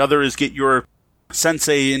opponents, and the other is get your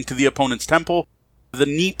sensei into the opponent's temple. The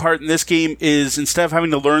neat part in this game is instead of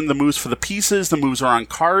having to learn the moves for the pieces, the moves are on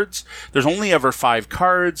cards. There's only ever 5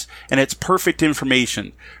 cards, and it's perfect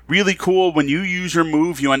information. Really cool. When you use your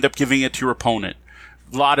move, you end up giving it to your opponent.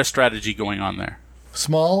 A lot of strategy going on there.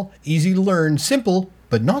 Small, easy to learn, simple,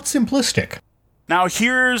 but not simplistic. Now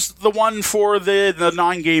here's the one for the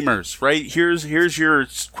non-gamers, right? Here's your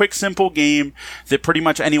quick, simple game that pretty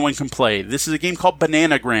much anyone can play. This is a game called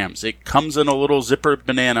Bananagrams. It comes in a little zipper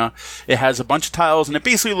banana. It has a bunch of tiles, and it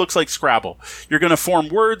basically looks like Scrabble. You're going to form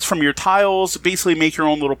words from your tiles, basically make your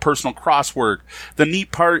own little personal crossword. The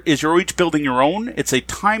neat part is you're each building your own. It's a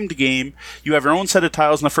timed game. You have your own set of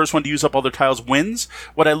tiles, and the first one to use up all their tiles wins.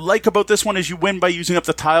 What I like about this one is you win by using up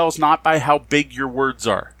the tiles, not by how big your words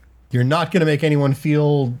are. You're not going to make anyone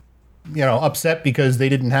feel, upset because they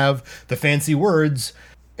didn't have the fancy words.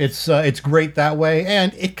 It's great that way,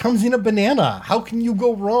 and it comes in a banana. How can you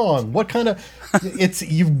go wrong? What kind of?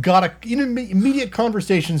 You've got an immediate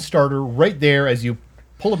conversation starter right there as you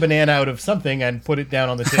pull a banana out of something and put it down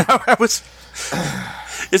on the table.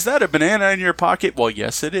 Is that a banana in your pocket? Well,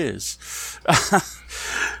 yes, it is.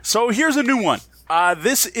 So here's a new one.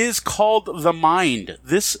 This is called The Mind.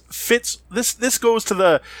 This fits. This goes to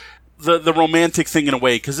the the romantic thing in a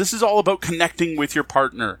way, because this is all about connecting with your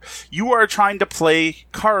partner. You are trying to play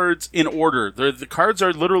cards in order. The cards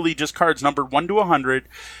are literally just cards numbered 1 to 100.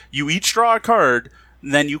 You each draw a card,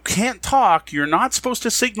 then you can't talk. You're not supposed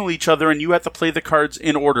to signal each other, and you have to play the cards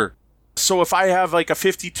in order. So if I have like a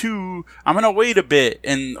 52, I'm going to wait a bit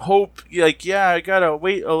and hope, like, yeah, I got to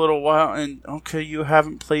wait a little while. And okay, you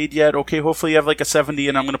haven't played yet. Okay, hopefully you have like a 70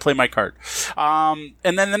 and I'm going to play my card. And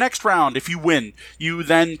then the next round, if you win, you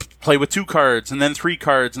then play with 2 cards and then 3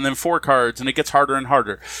 cards and then 4 cards, and it gets harder and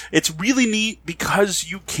harder. It's really neat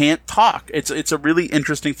because you can't talk. It's a really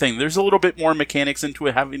interesting thing. There's a little bit more mechanics into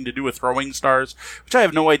it having to do with throwing stars, which I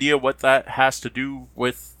have no idea what that has to do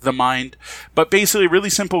with the mind. But basically, a really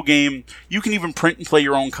simple game. You can even print and play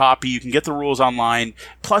your own copy. You can get the rules online.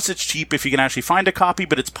 Plus, it's cheap if you can actually find a copy,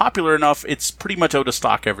 but it's popular enough, it's pretty much out of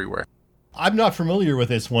stock everywhere. I'm not familiar with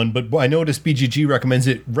this one, but I noticed BGG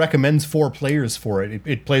recommends 4 players for it.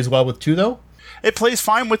 It plays well with 2, though? It plays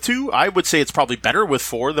fine with 2. I would say it's probably better with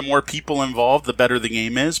 4. The more people involved, the better the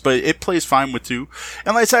game is, but it plays fine with 2.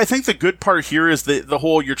 And like I said, I think the good part here is the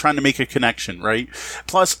whole you're trying to make a connection, right?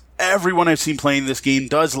 Plus, everyone I've seen playing this game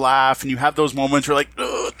does laugh, and you have those moments where you're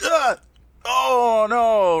like, oh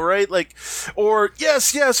no, right? Like, or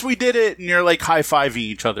yes, we did it, and you're like high-fiving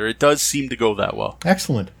each other. It does seem to go that well.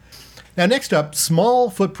 Excellent. Now, next up, small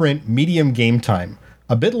footprint, medium game time.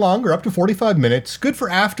 A bit longer, up to 45 minutes, good for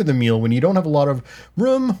after the meal when you don't have a lot of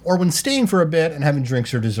room, or when staying for a bit and having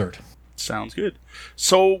drinks or dessert. Sounds good.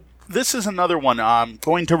 So, this is another one,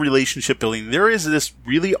 going to relationship building. There is this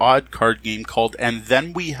really odd card game called And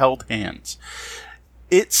Then We Held Hands.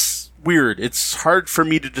 It's weird. It's hard for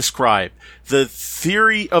me to describe. The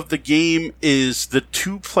theory of the game is the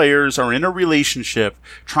 2 players are in a relationship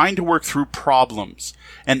trying to work through problems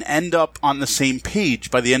and end up on the same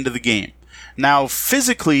page by the end of the game. Now,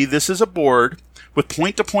 physically, this is a board with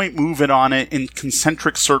point-to-point movement on it in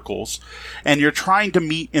concentric circles, and you're trying to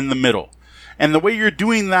meet in the middle. And the way you're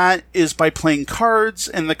doing that is by playing cards,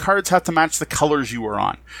 and the cards have to match the colors you are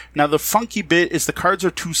on. Now, the funky bit is the cards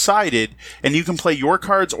are 2-sided, and you can play your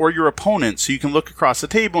cards or your opponent's, so you can look across the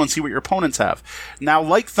table and see what your opponents have. Now,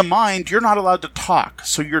 like the mind, you're not allowed to talk,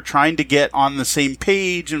 so you're trying to get on the same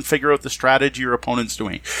page and figure out the strategy your opponent's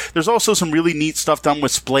doing. There's also some really neat stuff done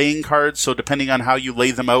with splaying cards, so depending on how you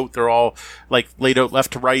lay them out, they're all like laid out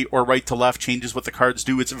left to right or right to left, changes what the cards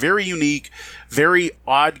do. It's very unique, very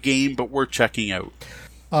odd game, but worth checking out.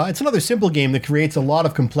 It's another simple game that creates a lot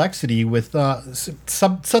of complexity with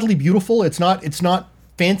subtly beautiful. It's not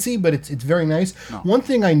fancy, but it's very nice. No. One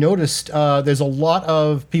thing I noticed, there's a lot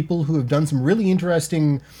of people who have done some really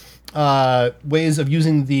interesting ways of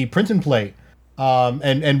using the print and play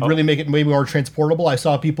and really make it way more transportable. I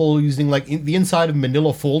saw people using like the inside of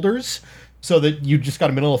manila folders, so that you just got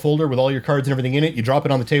a manila folder with all your cards and everything in it. You drop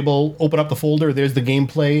it on the table, open up the folder, there's the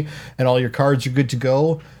gameplay, and all your cards are good to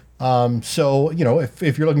go. So, you know,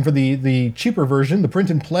 if you're looking for the cheaper version, the print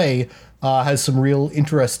and play has some real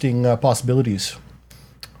interesting possibilities.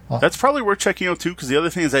 That's probably worth checking out, too, because the other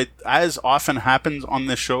thing is that, as often happens on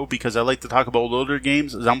this show, because I like to talk about older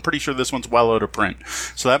games, is I'm pretty sure this one's well out of print.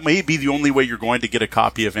 So that may be the only way you're going to get a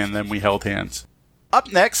copy of And Then We Held Hands.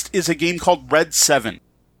 Up next is a game called Red 7.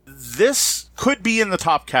 This could be in the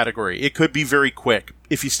top category. It could be very quick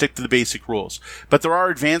if you stick to the basic rules. But there are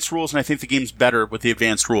advanced rules, and I think the game's better with the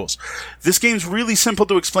advanced rules. This game's really simple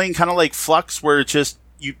to explain, kind of like Flux, where it's just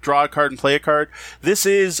you draw a card and play a card. This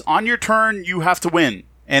is, on your turn, you have to win.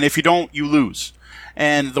 And if you don't, you lose.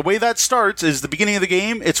 And the way that starts is the beginning of the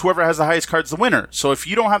game, it's whoever has the highest card's the winner. So if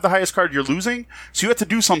you don't have the highest card, you're losing. So you have to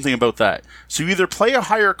do something about that. So you either play a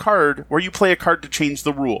higher card, or you play a card to change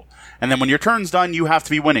the rule. And then when your turn's done, you have to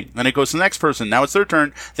be winning. Then it goes to the next person. Now it's their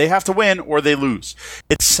turn. They have to win or they lose.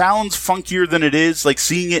 It sounds funkier than it is. Like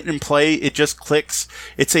seeing it in play, it just clicks.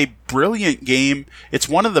 It's a brilliant game. It's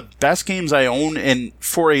one of the best games I own. And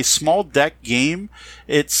for a small deck game,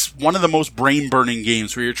 it's one of the most brain-burning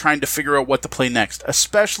games where you're trying to figure out what to play next,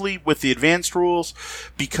 especially with the advanced rules,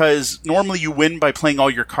 because normally you win by playing all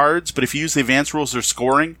your cards, but if you use the advanced rules, they're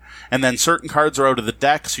scoring. And then certain cards are out of the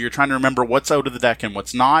deck, so you're trying to remember what's out of the deck and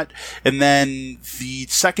what's not. And then the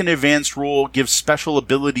second advanced rule gives special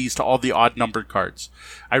abilities to all the odd-numbered cards.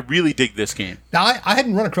 I really dig this game. Now, I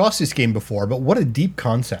hadn't run across this game before, but what a deep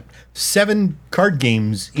concept. 7 card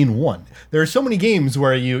games in one. There are so many games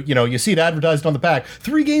where you see it advertised on the pack,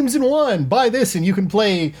 3 games in one, buy this and you can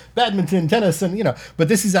play badminton, tennis, and but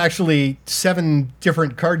this is actually 7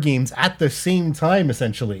 different card games at the same time,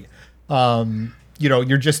 essentially.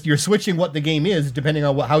 You're switching what the game is depending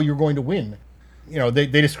on how you're going to win. they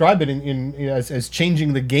describe it as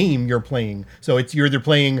changing the game you're playing. So you're either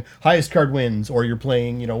playing highest card wins or you're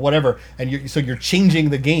playing, whatever. And you're changing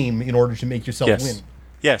the game in order to make yourself win.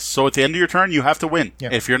 Yes. So at the end of your turn, you have to win. Yeah.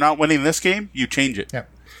 If you're not winning this game, you change it. Yeah.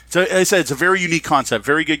 So as I said, it's a very unique concept.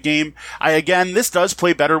 Very good game. This does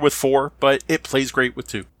play better with 4, but it plays great with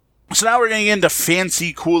 2. So now we're getting into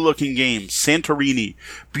fancy, cool-looking games. Santorini.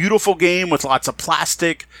 Beautiful game with lots of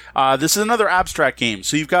plastic. This is another abstract game.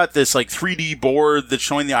 So you've got this 3D board that's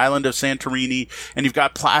showing the island of Santorini, and you've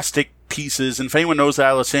got plastic pieces. And if anyone knows the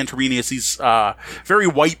island of Santorini, it's these very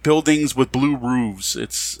white buildings with blue roofs.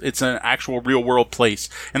 It's an actual real-world place.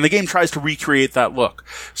 And the game tries to recreate that look.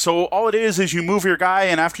 So all it is you move your guy,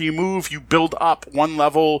 and after you move, you build up 1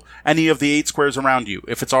 level any of the 8 squares around you.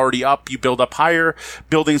 If it's already up, you build up higher.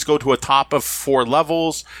 Buildings go to a top of 4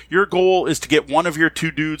 levels. Your goal is to get one of your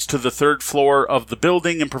 2 dudes to the 3rd floor of the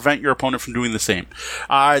building and prevent your opponent from doing the same.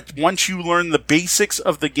 Once you learn the basics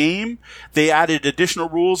of the game, they added additional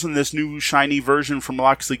rules in this new shiny version from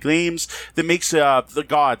Loxley Games that makes the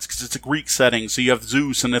gods, because it's a Greek setting, so you have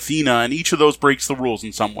Zeus and Athena, and each of those breaks the rules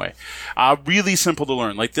in some way. Really simple to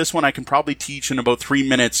learn. Like this one I can probably teach in about 3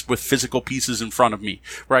 minutes with physical pieces in front of me,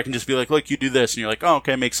 where I can just be like, look, you do this, and you're like, oh,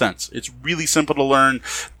 okay, makes sense. It's really simple to learn.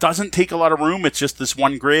 Doesn't take a lot of room. It's just this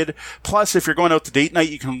one grid. Plus, if you're going out to date night,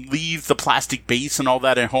 you can leave the plastic base and all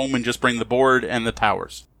that at home and just bring the board and the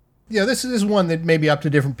towers. Yeah, this is one that may be up to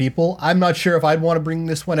different people. I'm not sure if I'd want to bring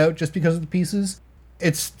this one out just because of the pieces.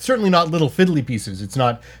 It's certainly not little fiddly pieces. It's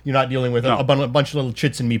not, you're not dealing with a bunch of little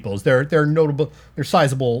chits and meeples. They're notable, they're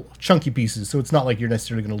sizable, chunky pieces, so it's not like you're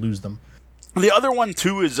necessarily going to lose them. The other one,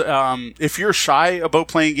 too, is if you're shy about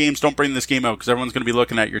playing games, don't bring this game out, because everyone's going to be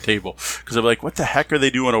looking at your table. Because they're like, what the heck are they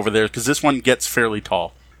doing over there? Because this one gets fairly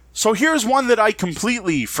tall. So here's one that I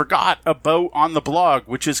completely forgot about on the blog,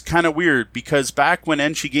 which is kind of weird, because back when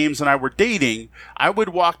Enchi Games and I were dating, I would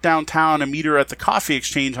walk downtown and meet her at the coffee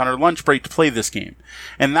exchange on her lunch break to play this game.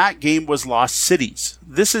 And that game was Lost Cities.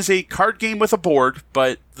 This is a card game with a board,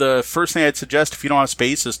 but the first thing I'd suggest if you don't have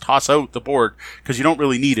space is toss out the board, because you don't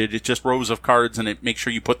really need it. It's just rows of cards, and it makes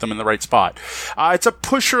sure you put them in the right spot. It's a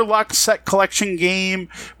push your luck set collection game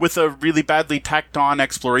with a really badly tacked on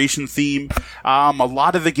exploration theme. A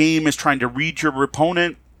lot of the game is trying to read your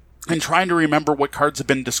opponent and trying to remember what cards have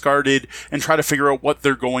been discarded and try to figure out what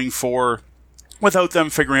they're going for without them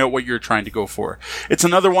figuring out what you're trying to go for. It's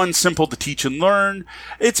another one simple to teach and learn.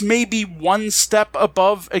 It's maybe one step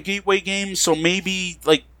above a gateway game, so maybe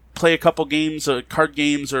play a couple games, card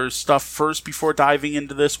games or stuff first before diving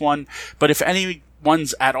into this one. But if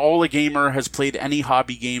anyone's at all a gamer, has played any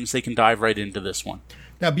hobby games, they can dive right into this one.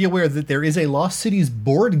 Now, be aware that there is a Lost Cities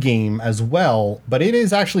board game as well, but it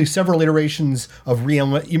is actually several iterations of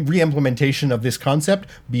re-implementation of this concept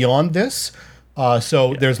beyond this.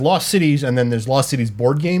 There's Lost Cities, and then there's Lost Cities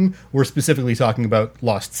board game. We're specifically talking about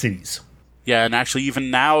Lost Cities. Yeah, and actually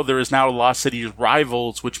even now, there is now Lost Cities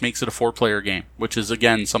Rivals, which makes it a 4-player game, which is,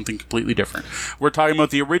 again, something completely different. We're talking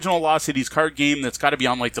about the original Lost Cities card game that's got to be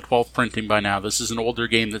on the 12th printing by now. This is an older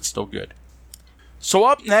game that's still good. So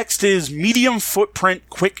up next is Medium Footprint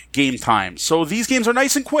Quick Game Time. So these games are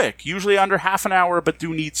nice and quick, usually under half an hour, but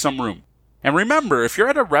do need some room. And remember, if you're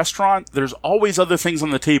at a restaurant, there's always other things on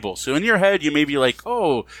the table. So in your head, you may be like,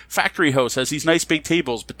 oh, Factory House has these nice big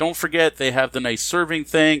tables, but don't forget they have the nice serving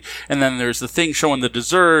thing, and then there's the thing showing the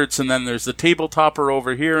desserts, and then there's the table topper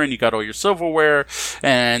over here, and you got all your silverware,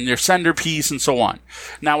 and your centerpiece, and so on.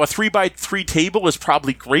 Now, a 3x3 table is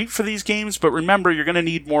probably great for these games, but remember, you're going to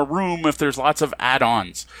need more room if there's lots of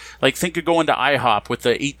add-ons. Like, think of going to IHOP with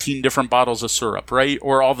the 18 different bottles of syrup, right?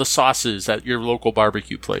 Or all the sauces at your local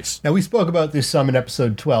barbecue place. Now, we spoke about this some in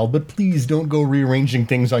episode 12, but please don't go rearranging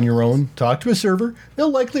things on your own. Talk to a server. They'll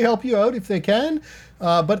likely help you out if they can,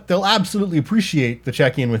 but they'll absolutely appreciate the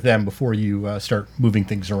check-in with them before you start moving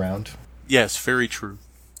things around. Yes, very true.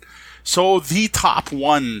 So the top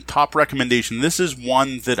recommendation, this is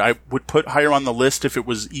one that I would put higher on the list if it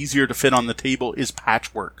was easier to fit on the table, is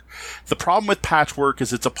Patchwork. The problem with Patchwork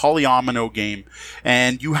is it's a polyomino game,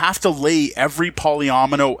 and you have to lay every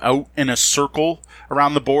polyomino out in a circle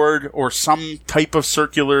around the board or some type of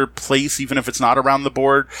circular place, even if it's not around the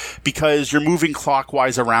board, because you're moving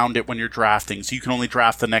clockwise around it when you're drafting, so you can only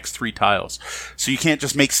draft the next 3 tiles. So you can't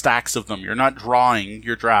just make stacks of them. You're not drawing,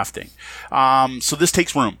 you're drafting. So this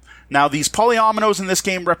takes room. Now, these polyominoes in this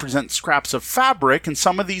game represent scraps of fabric, and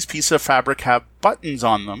some of these pieces of fabric have buttons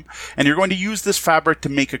on them, and you're going to use this fabric to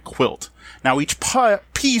make a quilt. Now, each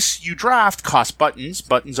piece you draft costs buttons.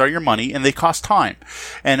 Buttons are your money, and they cost time.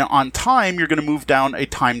 And on time, you're going to move down a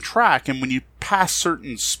time track, and when you pass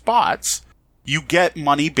certain spots, You get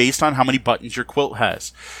money based on how many buttons your quilt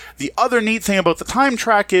has. The other neat thing about the time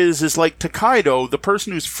track is like Tokaido, the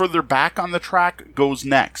person who's further back on the track goes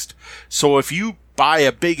next. So if you buy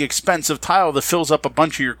a big expensive tile that fills up a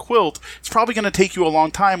bunch of your quilt, it's probably going to take you a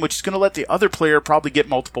long time, which is going to let the other player probably get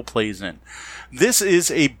multiple plays in. This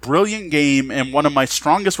is a brilliant game and one of my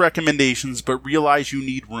strongest recommendations, but realize you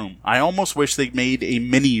need room. I almost wish they made a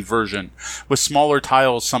mini version with smaller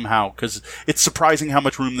tiles somehow, because it's surprising how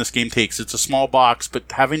much room this game takes. It's a small box,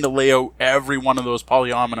 but having to lay out every one of those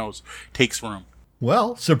polyominoes takes room.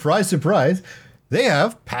 Well, surprise, surprise, they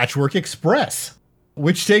have Patchwork Express,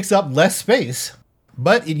 which takes up less space,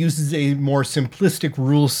 but it uses a more simplistic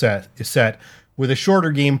rule set with a shorter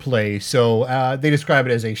gameplay, so they describe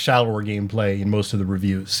it as a shallower gameplay in most of the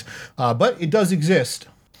reviews. But it does exist.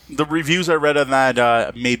 The reviews I read on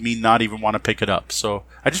that made me not even want to pick it up, so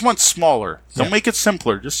I just want smaller. Don't make it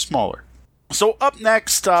simpler, just smaller. So up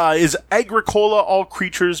next is Agricola, All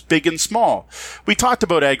Creatures Big and Small. We talked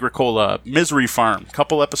about Agricola, Misery Farm, a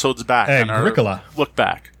couple episodes back. Agricola. Look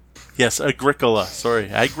back. Yes, Agricola. Sorry,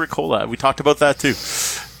 Agricola. We talked about that too.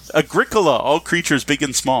 Agricola, All Creatures Big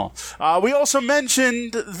and Small. We also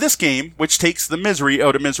mentioned this game, which takes the misery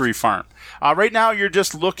out of Misery Farm. Right now, you're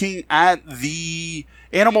just looking at the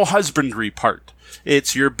animal husbandry part.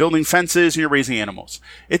 You're building fences and you're raising animals.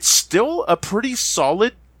 It's still a pretty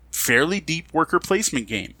solid, fairly deep worker placement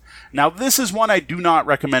game. Now, this is one I do not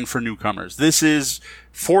recommend for newcomers. This is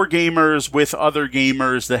for gamers with other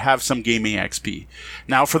gamers that have some gaming XP.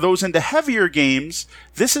 Now, for those into heavier games,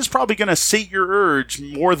 this is probably going to sate your urge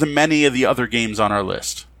more than many of the other games on our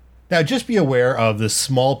list. Now, just be aware of the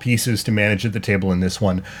small pieces to manage at the table in this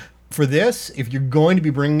one. For this, if you're going to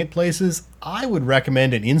be bringing it places, I would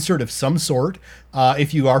recommend an insert of some sort.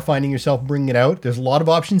 If you are finding yourself bringing it out, there's a lot of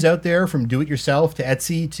options out there, from do-it-yourself to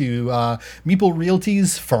Etsy to Meeple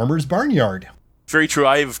Realty's Farmer's Barnyard. Very true.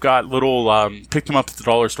 I've got little, picked them up at the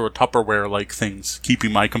dollar store, Tupperware-like things,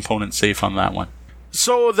 keeping my components safe on that one.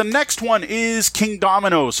 So the next one is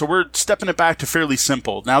Kingdomino. So we're stepping it back to fairly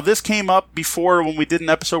simple. Now, this came up before when we did an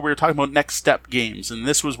episode we were talking about next step games, and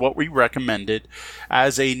this was what we recommended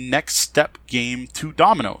as a next step game to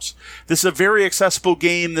dominoes. This is a very accessible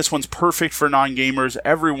game. This one's perfect for non-gamers.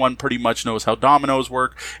 Everyone pretty much knows how dominoes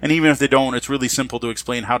work, and even if they don't, it's really simple to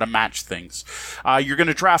explain how to match things. You're going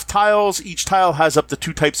to draft tiles. Each tile has up to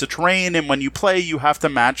 2 types of terrain, and when you play, you have to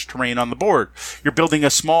match terrain on the board. You're building a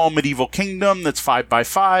small medieval kingdom that's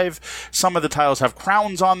 5x5. Some of the tiles have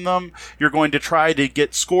crowns on them. You're going to try to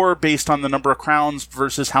get score based on the number of crowns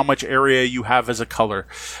versus how much area you have as a color.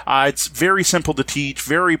 It's very simple to teach,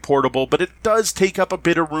 very portable, but it does take up a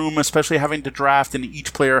bit of room, especially having to draft and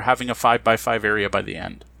each player having a 5x5 area by the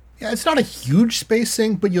end. Yeah, it's not a huge space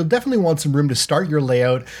sink, but you'll definitely want some room to start your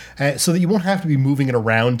layout so that you won't have to be moving it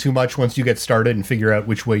around too much once you get started and figure out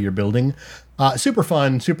which way you're building. Super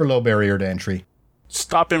fun, super low barrier to entry.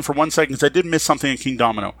 Stop in for 1 second because I did miss something in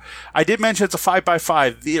Kingdomino. I did mention it's a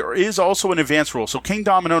 5x5. There is also an advanced rule. So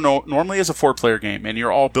Kingdomino normally is a 4-player game, and you're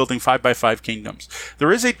all building 5x5 kingdoms.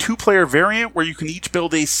 There is a 2-player variant where you can each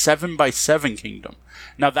build a 7x7 kingdom.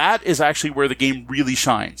 Now that is actually where the game really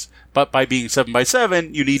shines. But by being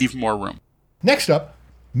 7x7, you need even more room. Next up,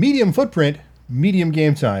 medium footprint, medium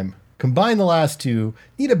game time. Combine the last two,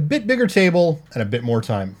 need a bit bigger table and a bit more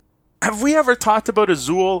time. Have we ever talked about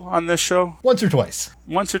Azul on this show? Once or twice.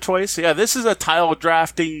 Once or twice? Yeah, this is a tile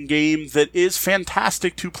drafting game that is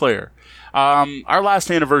fantastic 2-player. Our last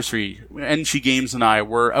anniversary, NG Games and I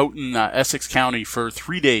were out in Essex County for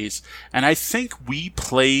 3 days, and I think we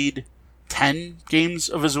played 10 games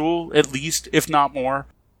of Azul, at least, if not more.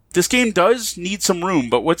 This game does need some room,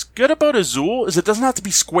 but what's good about Azul is it doesn't have to be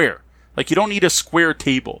square. Like, you don't need a square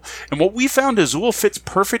table. And what we found Azul fits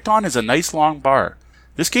perfect on is a nice long bar.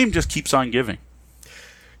 This game just keeps on giving.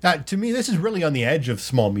 Now, to me, this is really on the edge of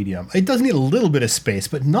small-medium. It does need a little bit of space,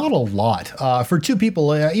 but not a lot. For 2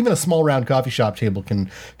 people, even a small round coffee shop table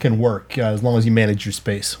can work as long as you manage your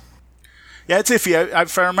space. Yeah, it's iffy.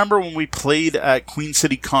 If I remember when we played at Queen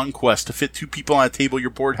City Conquest, to fit 2 people on a table, your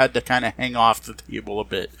board had to kind of hang off the table a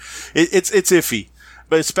bit. It's iffy,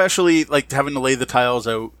 but especially like having to lay the tiles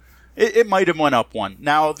out. It might have went up 1.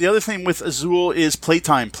 Now, the other thing with Azul is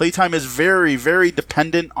playtime. Playtime is very, very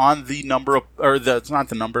dependent on the number of,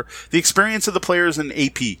 the experience of the players in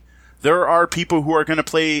AP. There are people who are going to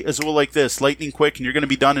play Azul like this, lightning quick, and you're going to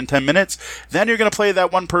be done in 10 minutes. Then you're going to play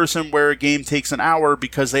that one person where a game takes an hour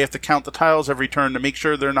because they have to count the tiles every turn to make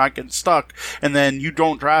sure they're not getting stuck. And then you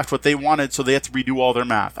don't draft what they wanted, so they have to redo all their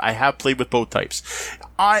math. I have played with both types.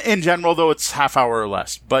 In general, though, it's half hour or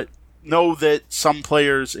less. But know that some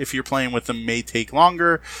players, if you're playing with them, may take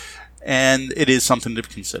longer, and it is something to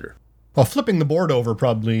consider. Well, flipping the board over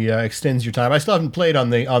probably extends your time. I still haven't played on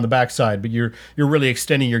the backside, but you're really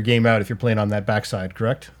extending your game out if you're playing on that backside,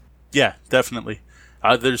 correct? Yeah, definitely.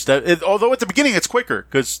 There's that. Although at the beginning it's quicker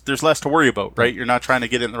because there's less to worry about, right? You're not trying to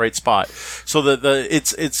get it in the right spot, so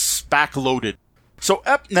it's backloaded. So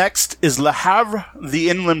up next is Le Havre, the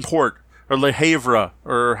inland port, or Le Havre,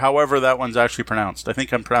 or however that one's actually pronounced. I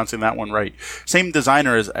think I'm pronouncing that one right. Same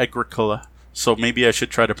designer as Agricola, so maybe I should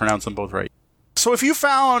try to pronounce them both right. So if you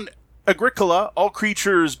found Agricola, all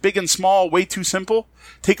creatures big and small, way too simple,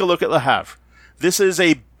 take a look at Le Havre. This is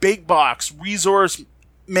a big box resource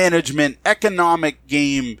management, economic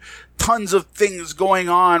game, tons of things going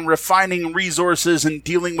on, refining resources and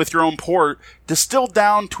dealing with your own port, distilled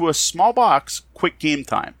down to a small box, quick game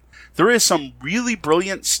time. There is some really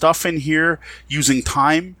brilliant stuff in here using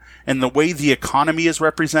time and the way the economy is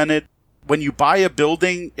represented. When you buy a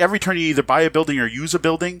building, every turn you either buy a building or use a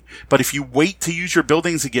building, but if you wait to use your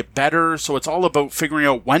buildings, they get better. So it's all about figuring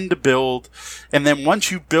out when to build, and then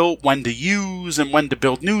once you've built, when to use and when to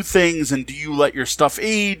build new things, and do you let your stuff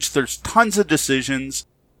age? There's tons of decisions.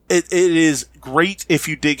 It is great if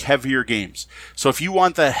you dig heavier games. So if you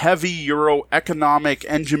want the heavy Euro economic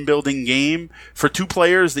engine building game for 2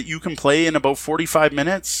 players that you can play in about 45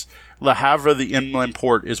 minutes, Le Havre, the inland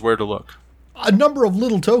port, is where to look. A number of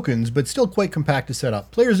little tokens, but still quite compact to set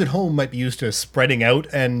up. Players at home might be used to spreading out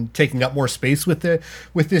and taking up more space with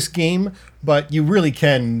this game, but you really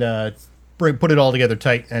can put it all together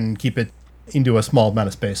tight and keep it into a small amount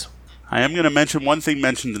of space. I am going to mention one thing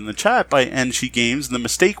mentioned in the chat by NG Games. The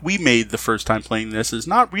mistake we made the first time playing this is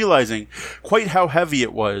not realizing quite how heavy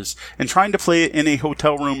it was and trying to play it in a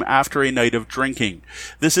hotel room after a night of drinking.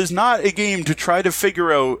 This is not a game to try to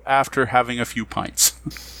figure out after having a few pints.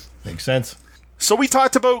 Makes sense. So we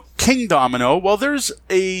talked about King Domino. Well, there's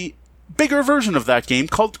a bigger version of that game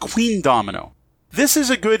called Queen Domino. This is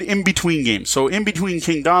a good in-between game. So in between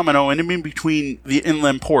King Domino and in between the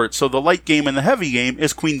inland port, so the light game and the heavy game,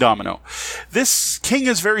 is Queen Domino. This King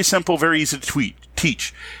is very simple, very easy to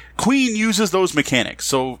teach. Queen uses those mechanics.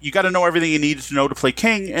 So you got to know everything you need to know to play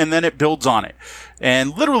King, and then it builds on it.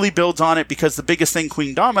 And literally builds on it because the biggest thing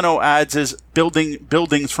Queen Domino adds is building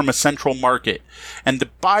buildings from a central market. And to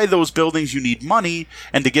buy those buildings, you need money.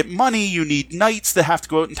 And to get money, you need knights that have to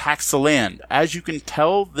go out and tax the land. As you can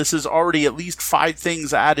tell, this is already at least 5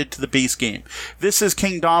 things added to the base game. This is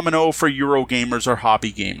King Domino for Euro gamers or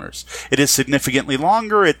hobby gamers. It is significantly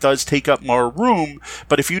longer. It does take up more room.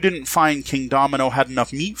 But if you didn't find King Domino had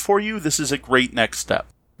enough meat for you, this is a great next step.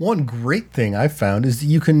 One great thing I've found is that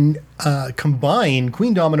you can combine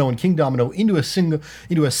Queen Domino and King Domino into a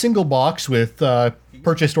single box with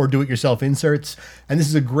purchased or do-it-yourself inserts, and this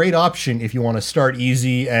is a great option if you want to start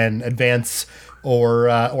easy and advance, or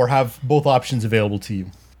have both options available to you.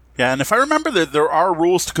 Yeah, and if I remember, there are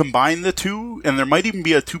rules to combine the two, and there might even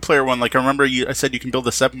be a 2-player one. Like I remember, I said you can build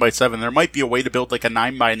a 7x7. There might be a way to build like a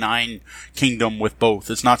 9x9 kingdom with both.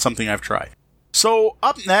 It's not something I've tried. So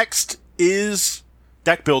up next is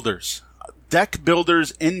deck builders. Deck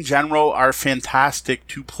builders in general are fantastic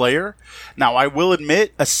to player. Now, I will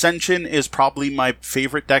admit, Ascension is probably my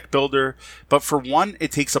favorite deck builder, but for one,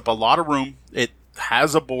 it takes up a lot of room. It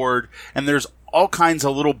has a board, and there's all kinds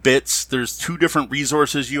of little bits. There's 2 different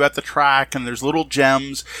resources you have to track, and there's little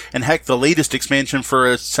gems, and heck, the latest expansion for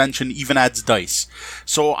Ascension even adds dice.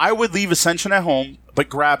 So I would leave Ascension at home, but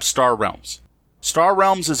grab Star Realms. Star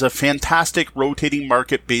Realms is a fantastic rotating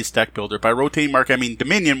market-based deck builder. By rotating market, I mean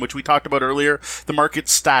Dominion, which we talked about earlier. The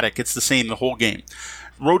market's static. It's the same the whole game.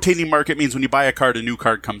 Rotating market means when you buy a card, a new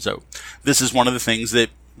card comes out. This is one of the things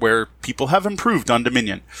where people have improved on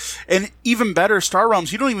Dominion. And even better, Star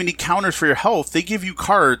Realms, you don't even need counters for your health. They give you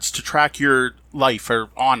cards to track your life, or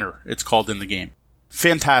honor, it's called in the game.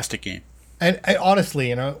 Fantastic game. And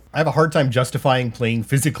honestly, I have a hard time justifying playing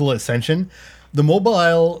physical Ascension. The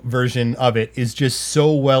mobile version of it is just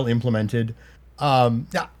so well implemented.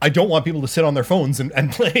 I don't want people to sit on their phones and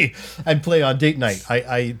play on date night.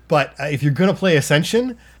 But if you're gonna play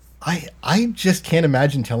Ascension, I just can't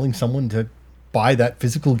imagine telling someone to buy that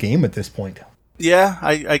physical game at this point. Yeah,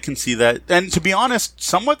 I can see that. And to be honest,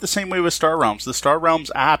 somewhat the same way with Star Realms. The Star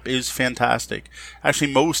Realms app is fantastic.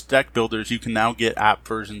 Actually, most deck builders you can now get app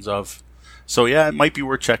versions of. So yeah, it might be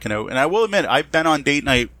worth checking out. And I will admit, I've been on date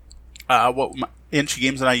night. What Inchi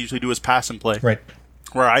Games and I usually do is pass and play. Right.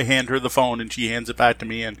 Where I hand her the phone and she hands it back to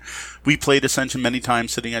me, and we played Ascension many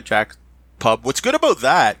times sitting at Jack's pub. What's good about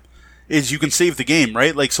that is you can save the game,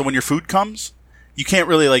 right? Like, so when your food comes, you can't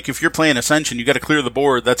really, like, if you're playing Ascension, you got to clear the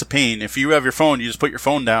board. That's a pain. If you have your phone, you just put your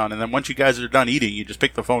phone down, and then once you guys are done eating, you just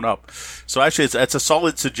pick the phone up. So actually, it's a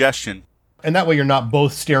solid suggestion. And that way you're not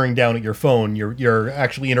both staring down at your phone. You're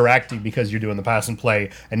actually interacting because you're doing the pass and play,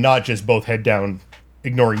 and not just both head down,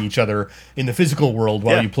 ignoring each other in the physical world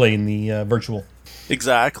while you play in the virtual.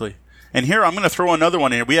 Exactly. And here I'm going to throw another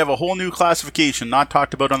one in. We have a whole new classification not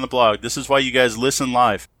talked about on the blog. This is why you guys listen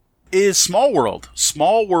live. Is Small World.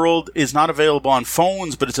 Small World is not available on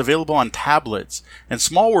phones, but it's available on tablets. And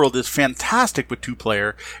Small World is fantastic with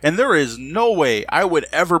 2-player, and there is no way I would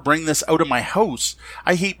ever bring this out of my house.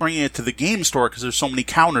 I hate bringing it to the game store because there's so many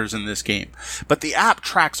counters in this game. But the app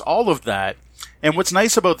tracks all of that. And what's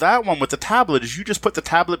nice about that one with the tablet is you just put the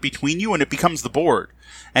tablet between you and it becomes the board.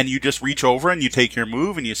 And you just reach over and you take your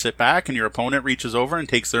move and you sit back and your opponent reaches over and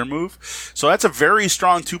takes their move. So that's a very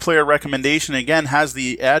strong 2-player recommendation. Again, has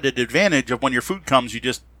the added advantage of when your food comes, you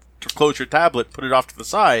just close your tablet, put it off to the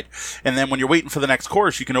side, and then when you're waiting for the next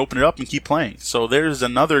course, you can open it up and keep playing. So there's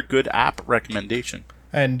another good app recommendation.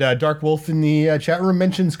 And Dark Wolf in the chat room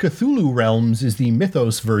mentions Cthulhu Realms is the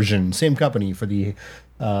Mythos version. Same company for the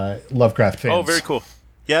Lovecraft fans. Oh, very cool.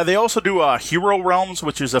 Yeah, they also do Hero Realms,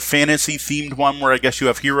 which is a fantasy-themed one where I guess you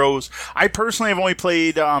have heroes. I personally have only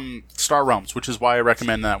played Star Realms, which is why I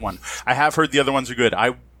recommend that one. I have heard the other ones are good.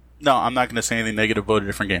 No, I'm not going to say anything negative about a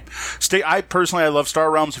different game. I love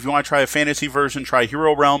Star Realms. If you want to try a fantasy version, try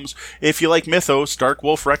Hero Realms. If you like Mythos, Dark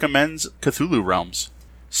Wolf recommends Cthulhu Realms.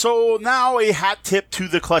 So now a hat tip to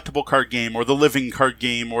the collectible card game, or the living card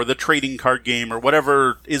game, or the trading card game, or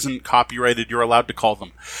whatever isn't copyrighted you're allowed to call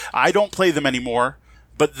them. I don't play them anymore,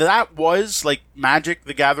 but that was, like, Magic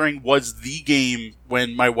the Gathering was the game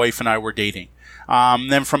when my wife and I were dating.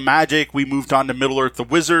 Then from Magic, we moved on to Middle-earth the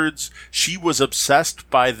Wizards. She was obsessed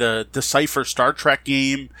by the Decipher Star Trek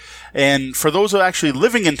game. And for those who are actually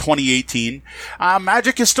living in 2018,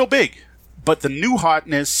 Magic is still big. But the new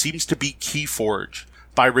hotness seems to be Keyforge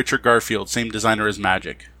by Richard Garfield, same designer as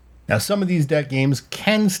Magic. Now, some of these deck games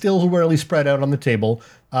can still rarely spread out on the table,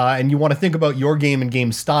 and you want to think about your game and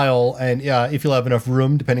game style, and if you'll have enough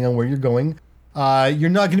room, depending on where you're going. You're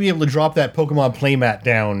not going to be able to drop that Pokemon playmat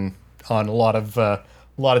down on a lot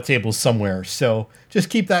of tables somewhere. So just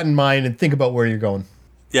keep that in mind and think about where you're going.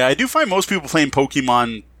 Yeah, I do find most people playing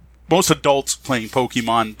Pokemon, most adults playing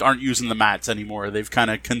Pokemon aren't using the mats anymore. They've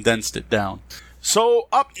kind of condensed it down. So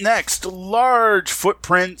up next, large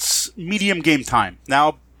footprints, medium game time.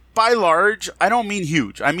 Now, by large, I don't mean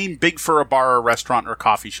huge. I mean big for a bar or restaurant or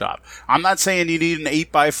coffee shop. I'm not saying you need an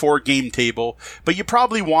 8x4 game table, but you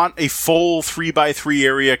probably want a full 3x3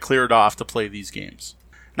 area cleared off to play these games.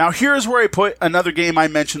 Now here's where I put another game I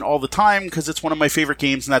mention all the time because it's one of my favorite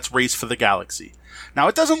games, and that's Race for the Galaxy. Now,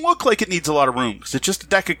 it doesn't look like it needs a lot of room, because it's just a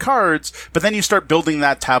deck of cards, but then you start building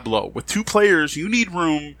that tableau. With 2 players, you need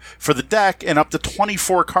room for the deck and up to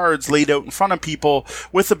 24 cards laid out in front of people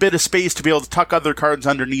with a bit of space to be able to tuck other cards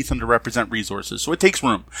underneath them to represent resources. So it takes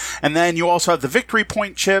room. And then you also have the victory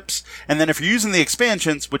point chips, and then if you're using the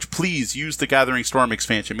expansions, which please use the Gathering Storm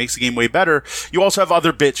expansion, makes the game way better, you also have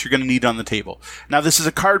other bits you're going to need on the table. Now, this is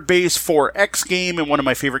a card-based 4X game and one of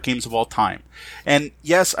my favorite games of all time. And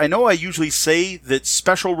yes, I know I usually say that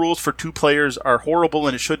special rules for 2 players are horrible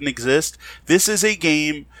and it shouldn't exist. This is a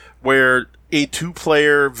game where a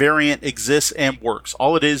 2-player variant exists and works.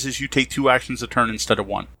 All it is you take 2 actions a turn instead of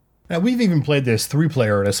 1. Now, we've even played this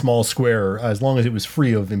 3-player at a small square as long as it was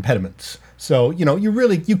free of impediments. So,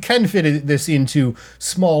 you can fit this into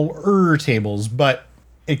smaller tables, but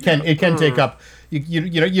it can take up.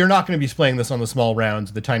 You're not going to be playing this on the small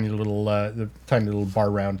rounds, the tiny little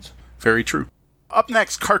bar rounds. Very true. Up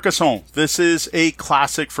next, Carcassonne. This is a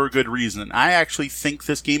classic for a good reason. I actually think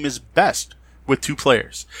this game is best with 2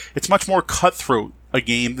 players. It's much more cutthroat a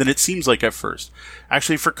game than it seems like at first.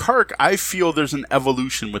 Actually, for Carc, I feel there's an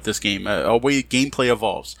evolution with this game, a way gameplay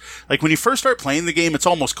evolves. Like, when you first start playing the game, it's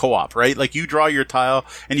almost co-op, right? Like, you draw your tile,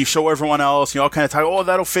 and you show everyone else, you all kind of tile, oh,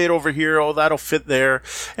 that'll fit over here, oh, that'll fit there.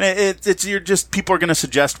 And people are going to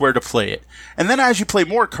suggest where to play it. And then as you play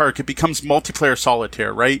more Carc, it becomes multiplayer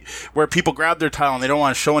solitaire, right? Where people grab their tile, and they don't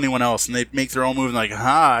want to show anyone else, and they make their own move, and like,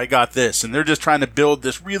 I got this. And they're just trying to build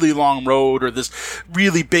this really long road, or this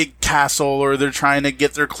really big castle, or they're trying to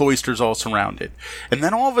get their cloisters all surrounded. And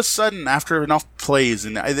then all of a sudden, after enough plays,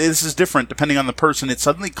 and this is different depending on the person, it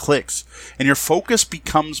suddenly clicks, and your focus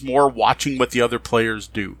becomes more watching what the other players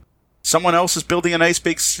do. Someone else is building a nice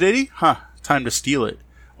big city? Time to steal it.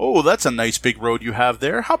 Oh, that's a nice big road you have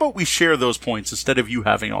there. How about we share those points instead of you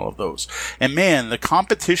having all of those? And man, the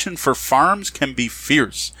competition for farms can be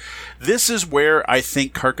fierce. This is where I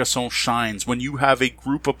think Carcassonne shines, when you have a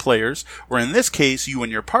group of players, or in this case, you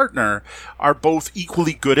and your partner, are both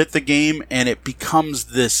equally good at the game, and it becomes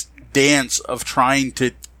this dance of trying to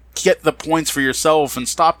get the points for yourself and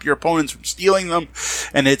stop your opponents from stealing them.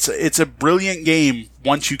 And it's a brilliant game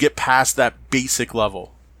once you get past that basic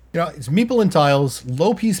level. It's meeple and tiles,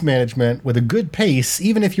 low piece management with a good pace,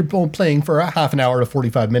 even if you're playing for a half an hour to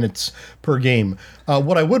 45 minutes per game.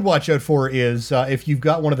 What I would watch out for is if you've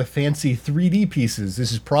got one of the fancy 3D pieces.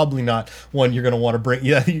 This is probably not one you're going to want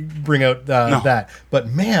to bring out No. that. But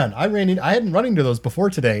man, I hadn't run into those before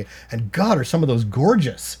today, and God, are some of those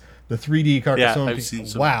gorgeous. The 3D Carcassonne I've pieces. seen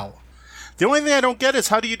some. Wow. The only thing I don't get is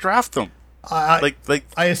how do you draft them? I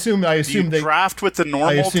assume do you they draft with the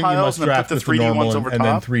normal tiles and then put the 3D ones over and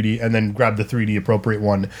top? then grab the 3D appropriate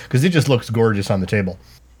one, because it just looks gorgeous on the table.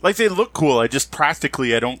 Like, they look cool. I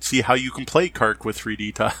don't see how you can play Kark with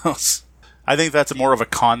 3D tiles. I think that's more of a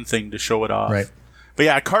con thing to show it off. Right. But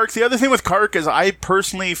yeah, Kark, the other thing with Kark is I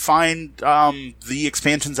personally find the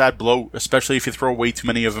expansions add bloat, especially if you throw way too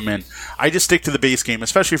many of them in. I just stick to the base game,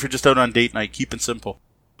 especially if you're just out on date night. Keep it simple.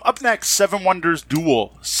 Up next, Seven Wonders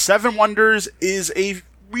Duel. Seven Wonders is a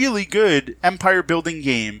really good empire building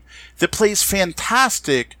game that plays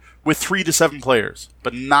fantastic with 3 to 7 players,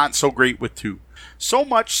 but not so great with 2. So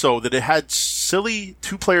much so that it had silly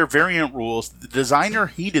 2-player variant rules that the designer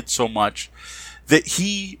hated so much that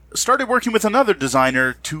he started working with another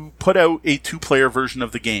designer to put out a 2-player version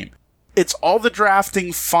of the game. It's all the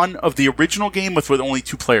drafting fun of the original game with only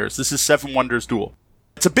 2 players. This is Seven Wonders Duel.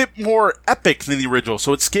 It's a bit more epic than the original,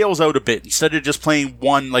 so it scales out a bit. Instead of just playing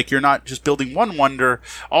one, like you're not just building one wonder,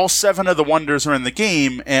 all 7 of the wonders are in the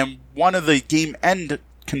game, and one of the game end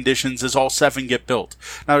conditions is all 7 get built.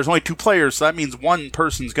 Now, there's only 2 players, so that means one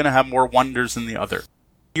person's going to have more wonders than the other.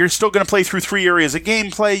 You're still going to play through 3 areas of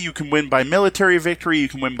gameplay. You can win by military victory. You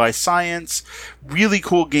can win by science. Really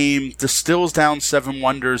cool game. Distills down 7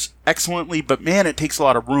 wonders excellently, but man, it takes a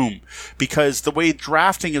lot of room because the way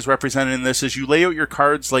drafting is represented in this is you lay out your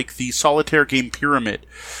cards like the solitaire game Pyramid,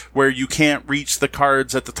 where you can't reach the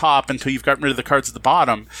cards at the top until you've gotten rid of the cards at the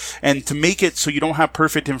bottom. And to make it so you don't have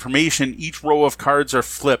perfect information, each row of cards are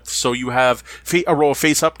flipped. So you have a row of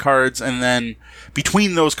face-up cards, and then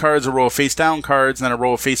between those cards, a row of face-down cards, and then a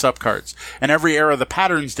row of face-up cards. And every era, the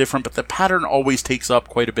pattern's different, but the pattern always takes up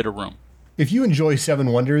quite a bit of room. If you enjoy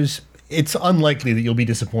Seven Wonders, it's unlikely that you'll be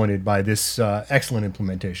disappointed by this excellent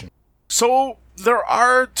implementation. So there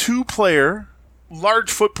are 2-player,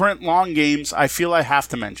 large footprint, long games I feel I have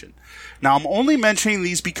to mention. Now, I'm only mentioning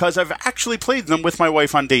these because I've actually played them with my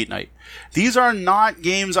wife on date night. These are not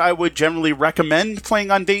games I would generally recommend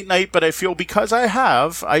playing on date night, but I feel because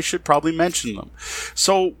I should probably mention them.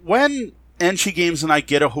 So when Enchi Games and I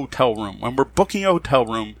get a hotel room, when we're booking a hotel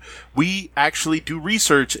room, we actually do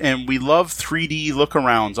research, and we love 3D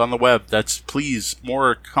lookarounds on the web. Please,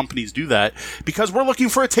 more companies do that, because we're looking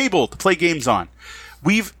for a table to play games on.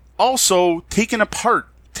 We've also taken apart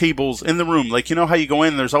tables in the room. Like, you know how you go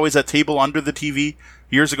in, there's always that table under the TV?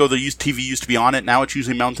 Years ago, the TV used to be on it. Now it's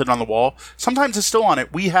usually mounted on the wall. Sometimes it's still on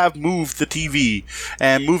it. We have moved the TV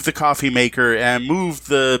and moved the coffee maker and moved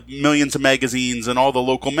the millions of magazines and all the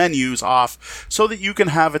local menus off so that you can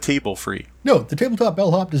have a table free. Note, the Tabletop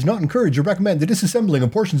Bellhop does not encourage or recommend the disassembling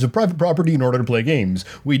of portions of private property in order to play games.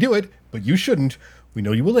 We do it, but you shouldn't. We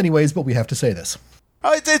know you will anyways, but we have to say this.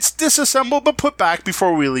 It's disassembled but put back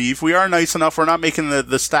before we leave. We are nice enough. We're not making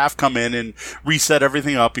the staff come in and reset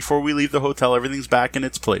everything up. Before we leave the hotel, everything's back in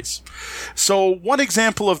its place. So one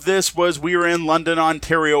example of this was we were in London,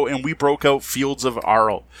 Ontario, and we broke out Fields of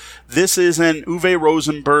Arle. This is an Uwe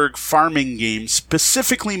Rosenberg farming game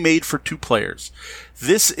specifically made for 2 players.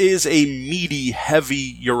 This is a meaty,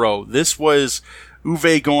 heavy Euro. This was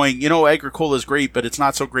Uwe going, Agricola is great, but it's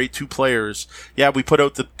not so great 2 players. Yeah, we put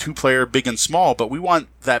out the 2-player big and small, but we want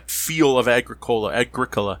that feel of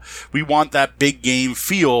Agricola. We want that big game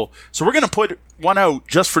feel. So we're going to put one out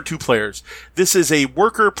just for 2 players. This is a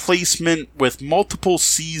worker placement with multiple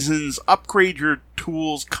seasons, upgrade your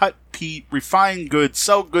tools, cut peat, refine goods,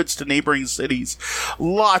 sell goods to neighboring cities.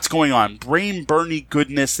 Lots going on. Brain-burny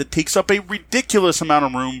goodness that takes up a ridiculous amount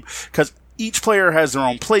of room because each player has their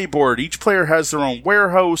own playboard. Each player has their own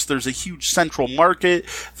warehouse. There's a huge central market.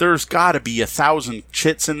 There's got to be 1,000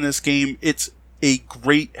 chits in this game. It's a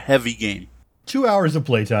great, heavy game. 2 hours of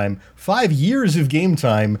playtime, 5 years of game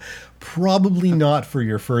time, probably not for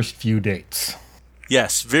your first few dates.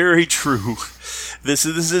 Yes, very true. This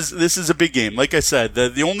is a big game. Like I said,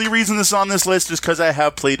 the only reason this is on this list is because I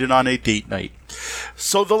have played it on a date night.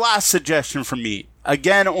 So the last suggestion from me,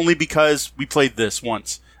 again, only because we played this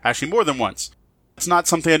once. Actually, more than once. It's not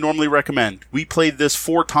something I normally recommend. We played this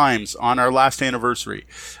 4 times on our last anniversary.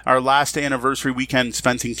 Our last anniversary weekend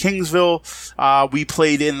spent in Kingsville. We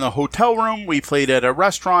played in the hotel room, we played at a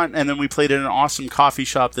restaurant, and then we played at an awesome coffee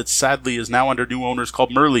shop that sadly is now under new owners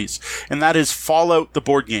called Merle's. And that is Fallout, the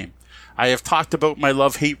board game. I have talked about my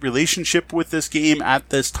love-hate relationship with this game.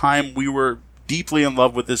 At this time, we were deeply in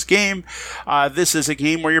love with this game. This is a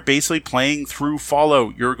game where you're basically playing through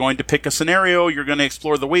Fallout. You're going to pick a scenario, you're going to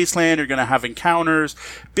explore the wasteland, you're going to have encounters,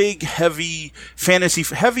 big, heavy, fantasy,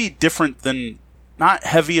 heavy different than, not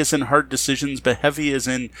heavy as in hard decisions, but heavy as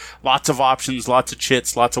in lots of options, lots of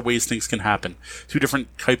chits, lots of ways things can happen. 2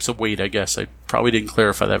 different types of weight, I guess. I probably didn't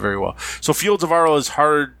clarify that very well. So Fields of Arle is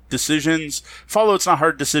hard decisions. Fallout's not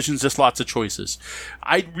hard decisions, just lots of choices.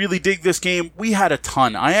 I really dig this game. We had a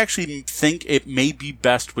ton. I actually think it may be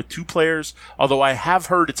best with 2 players, although I have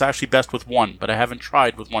heard it's actually best with 1, but I haven't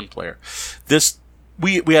tried with 1 player.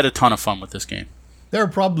 We had a ton of fun with this game. There are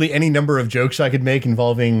probably any number of jokes I could make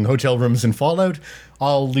involving hotel rooms and Fallout.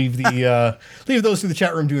 I'll leave leave those to the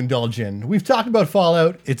chat room to indulge in. We've talked about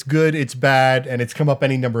Fallout. It's good, it's bad, and it's come up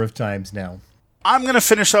any number of times now. I'm going to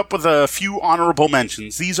finish up with a few honorable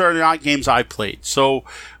mentions. These are not games I played. So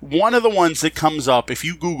one of the ones that comes up, if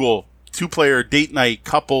you Google 2-player, date night,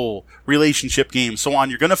 couple, relationship game, so on,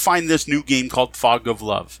 you're going to find this new game called Fog of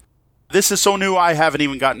Love. This is so new, I haven't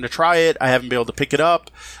even gotten to try it. I haven't been able to pick it up.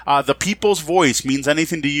 The People's Voice means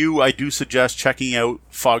anything to you, I do suggest checking out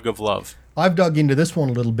Fog of Love. I've dug into this one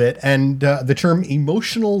a little bit, and the term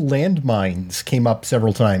emotional landmines came up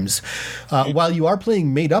several times. While you are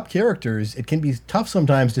playing made-up characters, it can be tough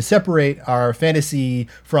sometimes to separate our fantasy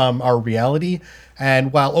from our reality.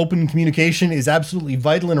 And while open communication is absolutely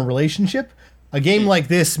vital in a relationship, a game like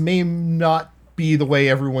this may not be the way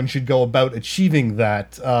everyone should go about achieving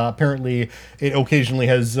that. Apparently, it occasionally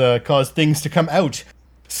has caused things to come out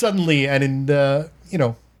suddenly and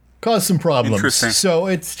cause some problems. So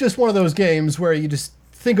it's just one of those games where you just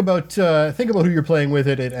think about who you're playing with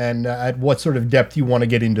it and at what sort of depth you want to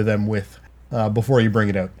get into them with before you bring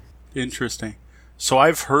it out. Interesting. So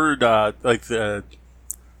I've heard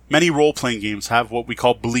many role-playing games have what we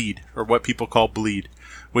call bleed, or what people call bleed,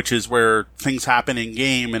 which is where things happen in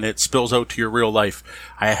game and it spills out to your real life.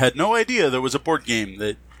 I had no idea there was a board game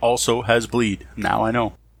that also has bleed. Now I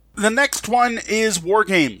know. The next one is war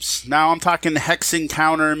games. Now I'm talking hex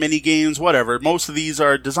encounter, mini games, whatever. Most of these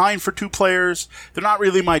are designed for 2 players. They're not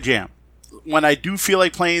really my jam. When I do feel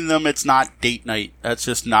like playing them, it's not date night. That's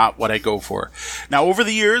just not what I go for. Now, over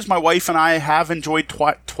the years, my wife and I have enjoyed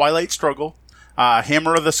Twilight Struggle,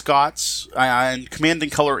 Hammer of the Scots, and Command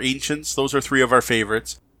and Color Ancients. Those are 3 of our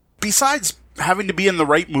favorites. Besides having to be in the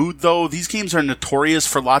right mood, though, these games are notorious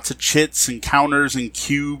for lots of chits and counters and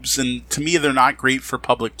cubes, and to me, they're not great for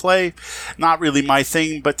public play. Not really my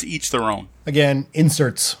thing, but to each their own. Again,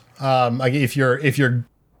 inserts. If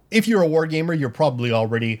you're a war gamer, you're probably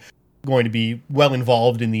already going to be well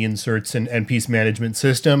involved in the inserts and piece management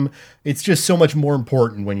system. It's just so much more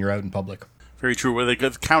important when you're out in public. Very true. Where they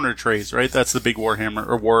give counter trays, right? That's the big Warhammer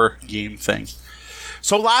or war game thing.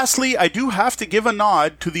 So lastly, I do have to give a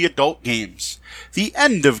nod to the adult games. The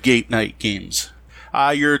end of Gate Night games.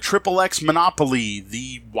 Your XXX Monopoly,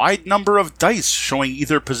 the wide number of dice showing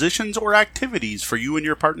either positions or activities for you and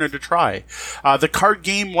your partner to try. The card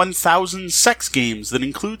game 1000 sex games that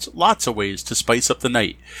includes lots of ways to spice up the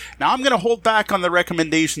night. Now I'm going to hold back on the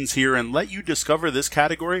recommendations here and let you discover this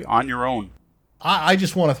category on your own. I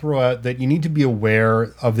just want to throw out that you need to be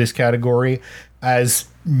aware of this category, as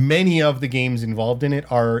many of the games involved in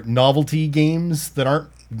it are novelty games that aren't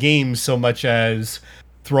games so much as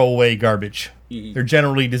throwaway garbage. Mm-hmm. They're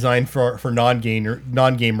generally designed for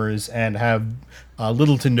non-gamers and have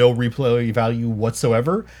little to no replay value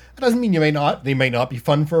whatsoever. That doesn't mean they may not be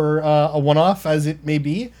fun for a one-off, as it may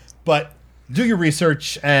be, but do your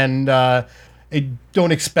research and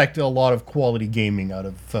don't expect a lot of quality gaming out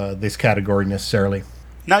of this category necessarily.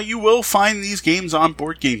 Now, you will find these games on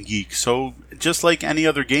Board Game Geek, so just like any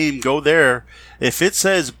other game, go there. If it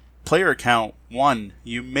says player count 1,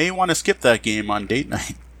 you may want to skip that game on date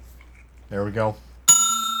night. There we go.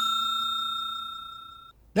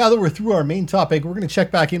 Now that we're through our main topic, we're going to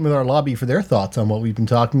check back in with our lobby for their thoughts on what we've been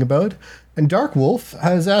talking about. And Dark Wolf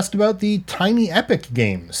has asked about the Tiny Epic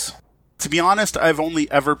games. To be honest, I've only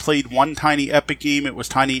ever played one Tiny Epic game. It was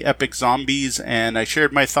Tiny Epic Zombies, and I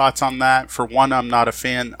shared my thoughts on that. For one, I'm not a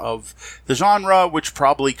fan of the genre, which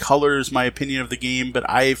probably colors my opinion of the game, but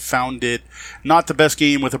I found it not the best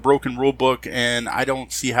game with a broken rulebook, and I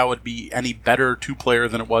don't see how it'd be any better 2-player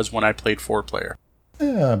than it was when I played 4-player.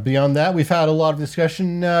 Beyond that, we've had a lot of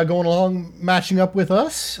discussion going along, matching up with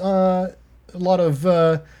us. A lot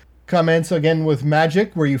of comments again with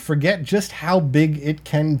Magic, where you forget just how big it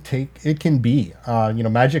can be.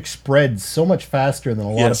 Magic spreads so much faster than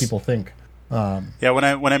a lot of people think. Yeah, when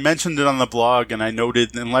I mentioned it on the blog, and I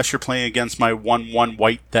noted, unless you're playing against my 1/1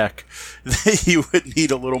 white deck, you would need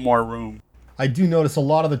a little more room. I do notice a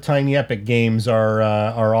lot of the tiny epic games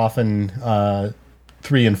are often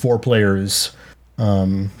 3 and 4 players.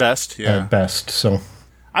 Best, yeah. At best, so.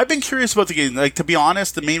 I've been curious about the game. Like, to be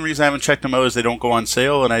honest, the main reason I haven't checked them out is they don't go on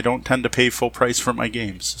sale, and I don't tend to pay full price for my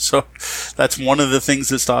games. So that's one of the things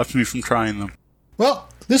that stops me from trying them. Well,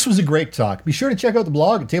 this was a great talk. Be sure to check out the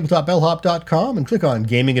blog at tabletopbellhop.com and click on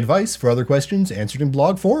Gaming Advice for other questions answered in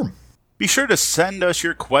blog form. Be sure to send us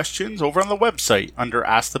your questions over on the website under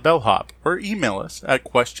Ask the Bellhop, or email us at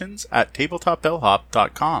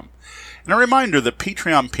questions@tabletopbellhop.com. And a reminder that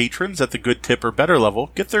Patreon patrons at the good tip or better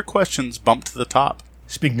level get their questions bumped to the top.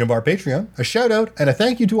 Speaking of our Patreon, a shout out and a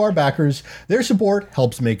thank you to our backers. Their support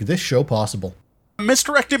helps make this show possible.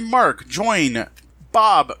 Misdirected Mark, join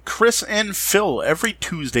Bob, Chris, and Phil every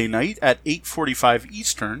Tuesday night at 8:45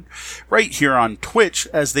 Eastern, right here on Twitch,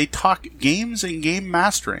 as they talk games and game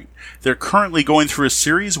mastering. They're currently going through a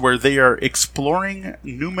series where they are exploring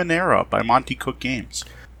Numenera by Monty Cook Games.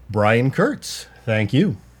 Brian Kurtz, thank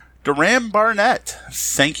you. Duran Barnett,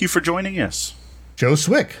 thank you for joining us. Joe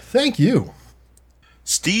Swick, thank you.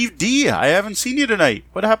 Steve D, I haven't seen you tonight.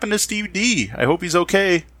 What happened to Steve D? I hope he's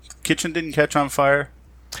okay. Kitchen didn't catch on fire.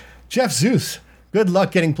 Jeff Zeus, good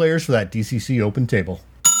luck getting players for that DCC open table.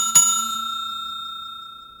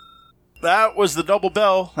 That was the double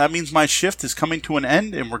bell. That means my shift is coming to an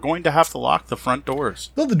end, and we're going to have to lock the front doors.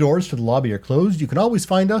 Though the doors to the lobby are closed, you can always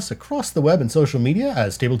find us across the web and social media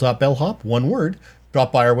as Tabletop Bellhop, one word.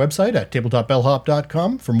 Drop by our website at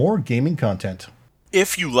tabletopbellhop.com for more gaming content.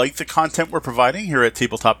 If you like the content we're providing here at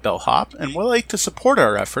Tabletop Bellhop and would like to support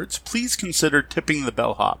our efforts, please consider tipping the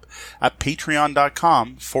Bellhop at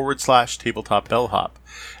patreon.com/tabletopbellhop.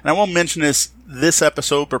 And I won't mention this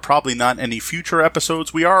episode, but probably not any future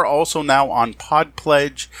episodes. We are also now on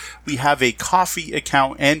Podpledge. We have a coffee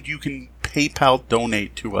account, and you can PayPal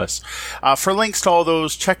donate to us. For links to all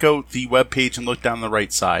those, check out the webpage and look down the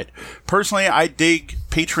right side. Personally, I dig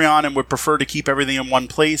Patreon and would prefer to keep everything in one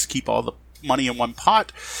place, keep all the money in one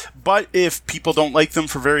pot. But if people don't like them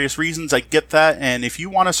for various reasons, I get that. And if you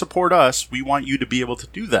want to support us, we want you to be able to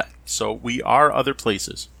do that. So we are other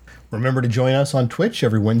places. Remember to join us on Twitch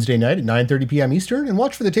every Wednesday night at 9:30 p.m. Eastern, and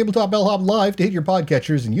watch for the Tabletop Bellhop live to hit your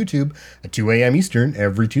podcatchers and YouTube at 2 a.m. Eastern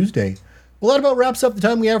every Tuesday. Well, that about wraps up the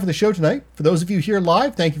time we have for the show tonight. For those of you here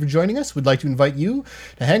live, thank you for joining us. We'd like to invite you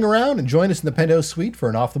to hang around and join us in the Penthouse Suite for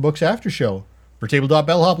an Off the Books after show. For Tabletop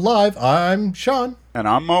Bellhop Live, I'm Sean. And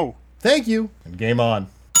I'm Mo. Thank you, and game on.